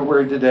you for your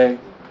word today.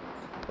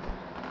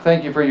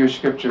 Thank you for your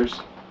scriptures.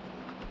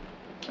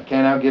 I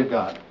can't outgive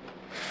God.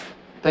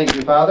 Thank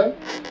you, Father.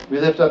 We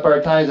lift up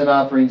our tithes and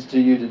offerings to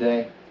you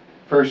today.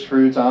 First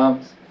fruits,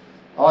 alms,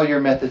 all your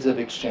methods of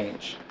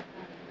exchange.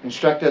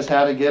 Instruct us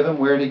how to give them,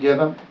 where to give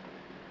them,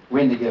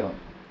 when to give them,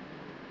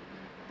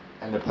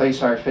 and to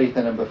place our faith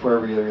in them before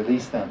we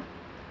release them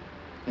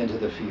into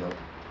the field.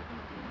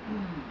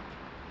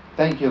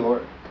 Thank you,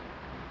 Lord,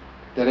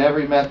 that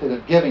every method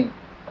of giving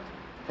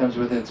comes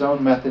with its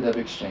own method of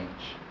exchange,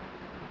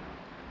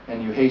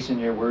 and you hasten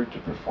your word to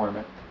perform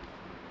it.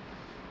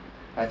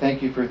 I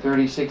thank you for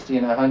 30, 60,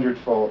 and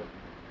 100-fold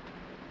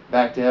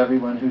back to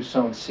everyone who's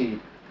sown seed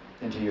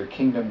into your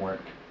kingdom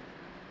work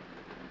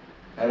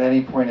at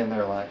any point in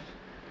their life.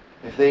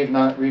 If they've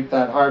not reaped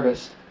that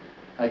harvest,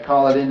 I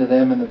call it into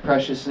them in the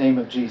precious name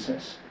of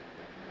Jesus.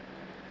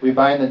 We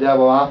bind the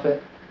devil off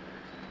it,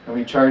 and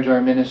we charge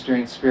our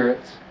ministering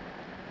spirits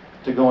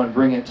to go and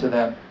bring it to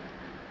them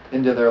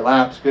into their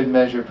laps, good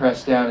measure,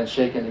 pressed down and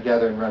shaken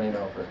together and running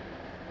over.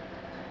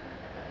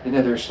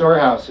 Into their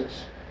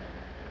storehouses,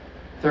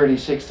 30,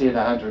 60, and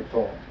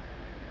 100-fold.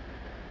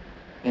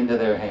 Into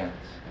their hands.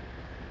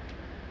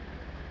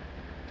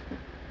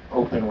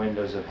 Open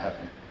windows of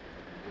heaven.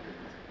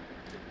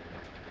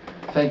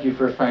 Thank you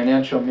for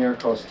financial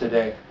miracles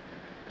today,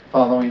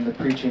 following the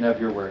preaching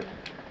of your word.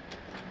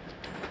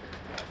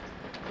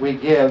 We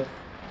give,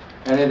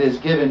 and it is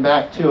given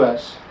back to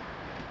us.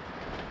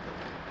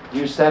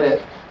 You said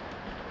it.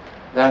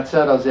 That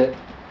settles it.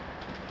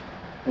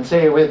 And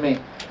say it with me.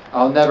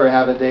 I'll never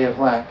have a day of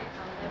lack.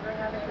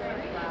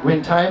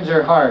 When times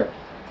are hard,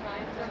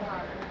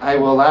 I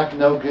will lack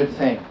no good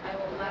thing.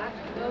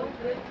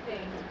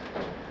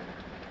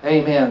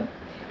 Amen.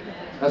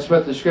 That's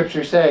what the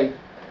scriptures say.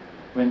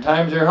 When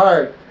times are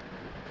hard,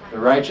 the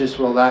righteous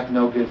will lack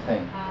no good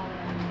thing.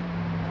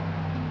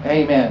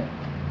 Amen.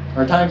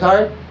 Are times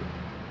hard?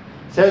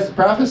 It says,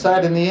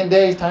 prophesied in the end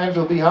days, times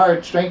will be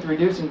hard, strength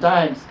reducing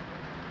times.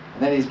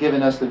 And then he's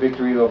given us the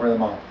victory over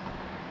them all.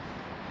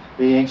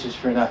 Be anxious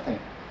for nothing.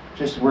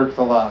 Just work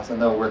the laws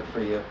and they'll work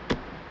for you.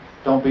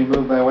 Don't be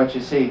moved by what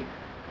you see.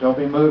 Don't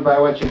be moved by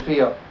what you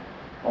feel.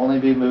 Only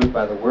be moved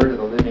by the word of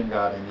the living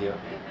God in you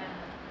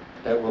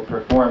that will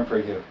perform for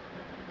you.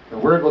 The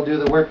word will do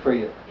the work for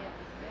you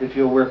if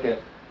you'll work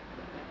it.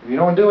 If you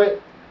don't do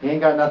it, you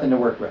ain't got nothing to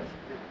work with.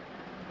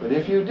 But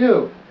if you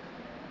do,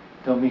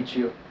 he'll meet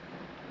you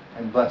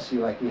and bless you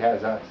like he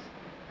has us.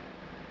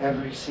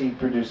 Every seed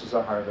produces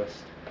a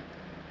harvest.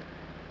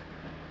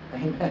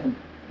 Amen.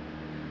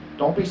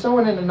 Don't be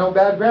sowing into no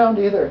bad ground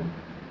either.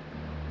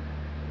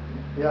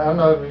 Yeah, I don't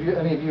know if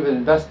any of you have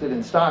invested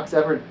in stocks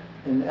ever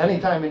in any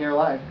time in your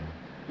life.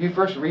 You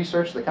first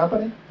research the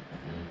company?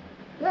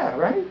 Yeah,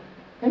 right?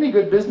 Any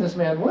good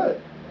businessman would.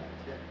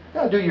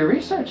 Yeah, do your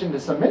research into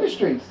some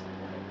ministries.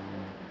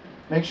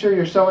 Make sure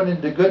you're sowing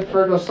into good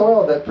fertile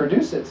soil that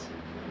produces.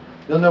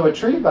 You'll know a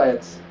tree by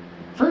its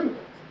fruit.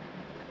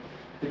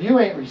 If you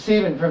ain't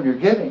receiving from your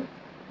giving,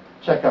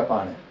 check up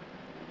on it.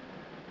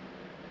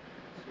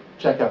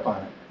 Check up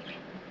on it.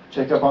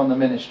 Check up on the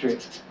ministry.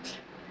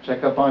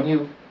 Check up on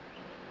you.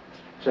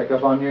 Check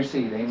up on your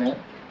seed. Amen.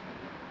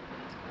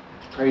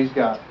 Praise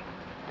God.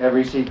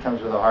 Every seed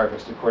comes with a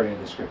harvest according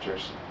to the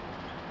scriptures.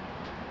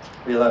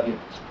 We love you.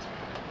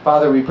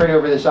 Father, we pray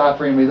over this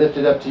offering. We lift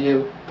it up to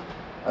you.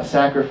 A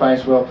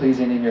sacrifice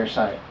well-pleasing in your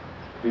sight.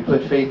 We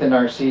put faith in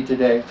our seed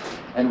today,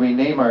 and we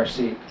name our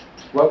seed.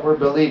 What we're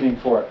believing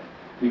for,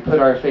 we put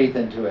our faith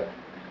into it,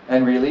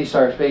 and release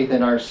our faith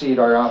in our seed,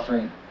 our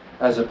offering,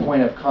 as a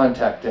point of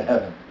contact to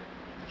heaven.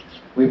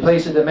 We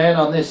place a demand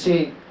on this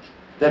seed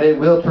that it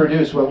will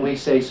produce what we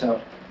say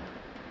so,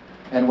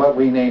 and what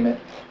we name it.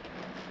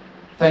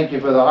 Thank you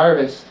for the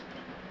harvest.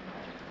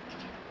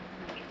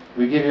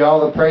 We give you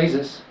all the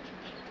praises.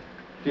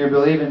 If you're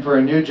believing for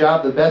a new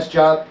job, the best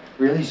job,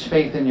 release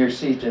faith in your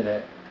seed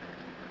today.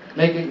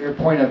 Make it your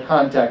point of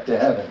contact to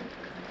heaven.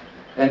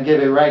 And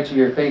give it right to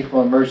your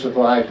faithful and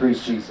merciful high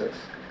priest Jesus,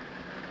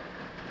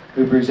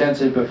 who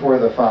presents it before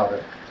the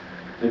Father,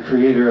 the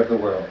creator of the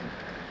world,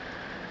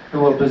 who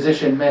will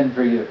position men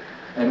for you,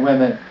 and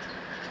women,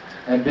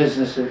 and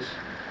businesses,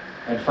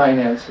 and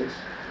finances.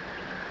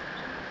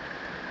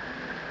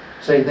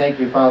 Say thank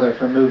you, Father,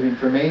 for moving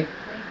for me.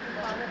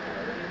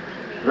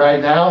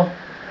 Right now,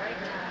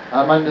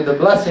 I'm under the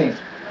blessing,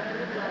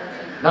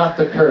 not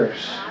the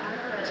curse.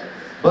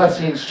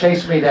 Blessings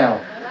chase me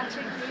down.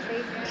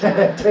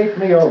 Take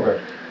me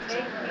over.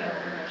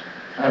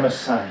 I'm a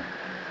son.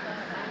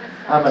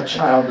 I'm a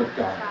child of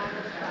God.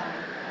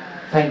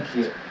 Thank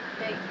you.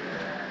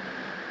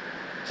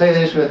 Say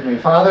this with me.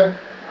 Father,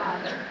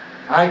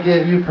 I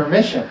give you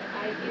permission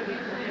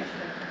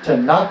to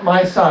knock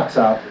my socks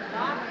off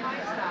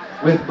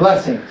with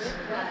blessings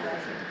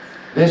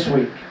this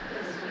week,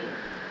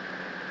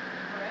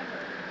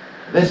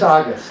 this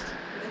August,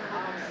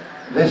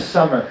 this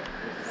summer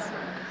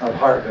of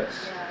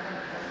harvest,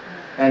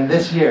 and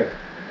this year,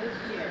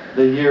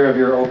 the year of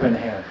your open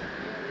hand,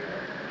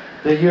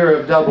 the year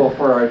of double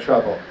for our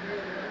trouble,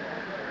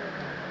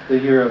 the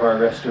year of our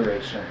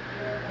restoration.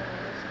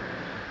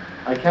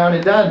 I count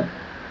it done.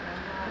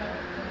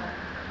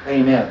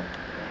 Amen.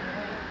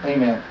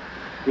 Amen.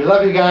 We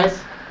love you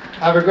guys.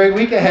 Have a great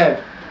week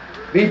ahead.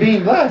 Be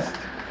being blessed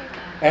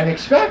and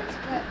expect.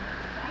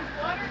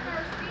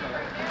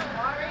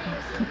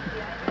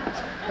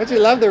 Don't you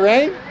love the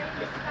rain?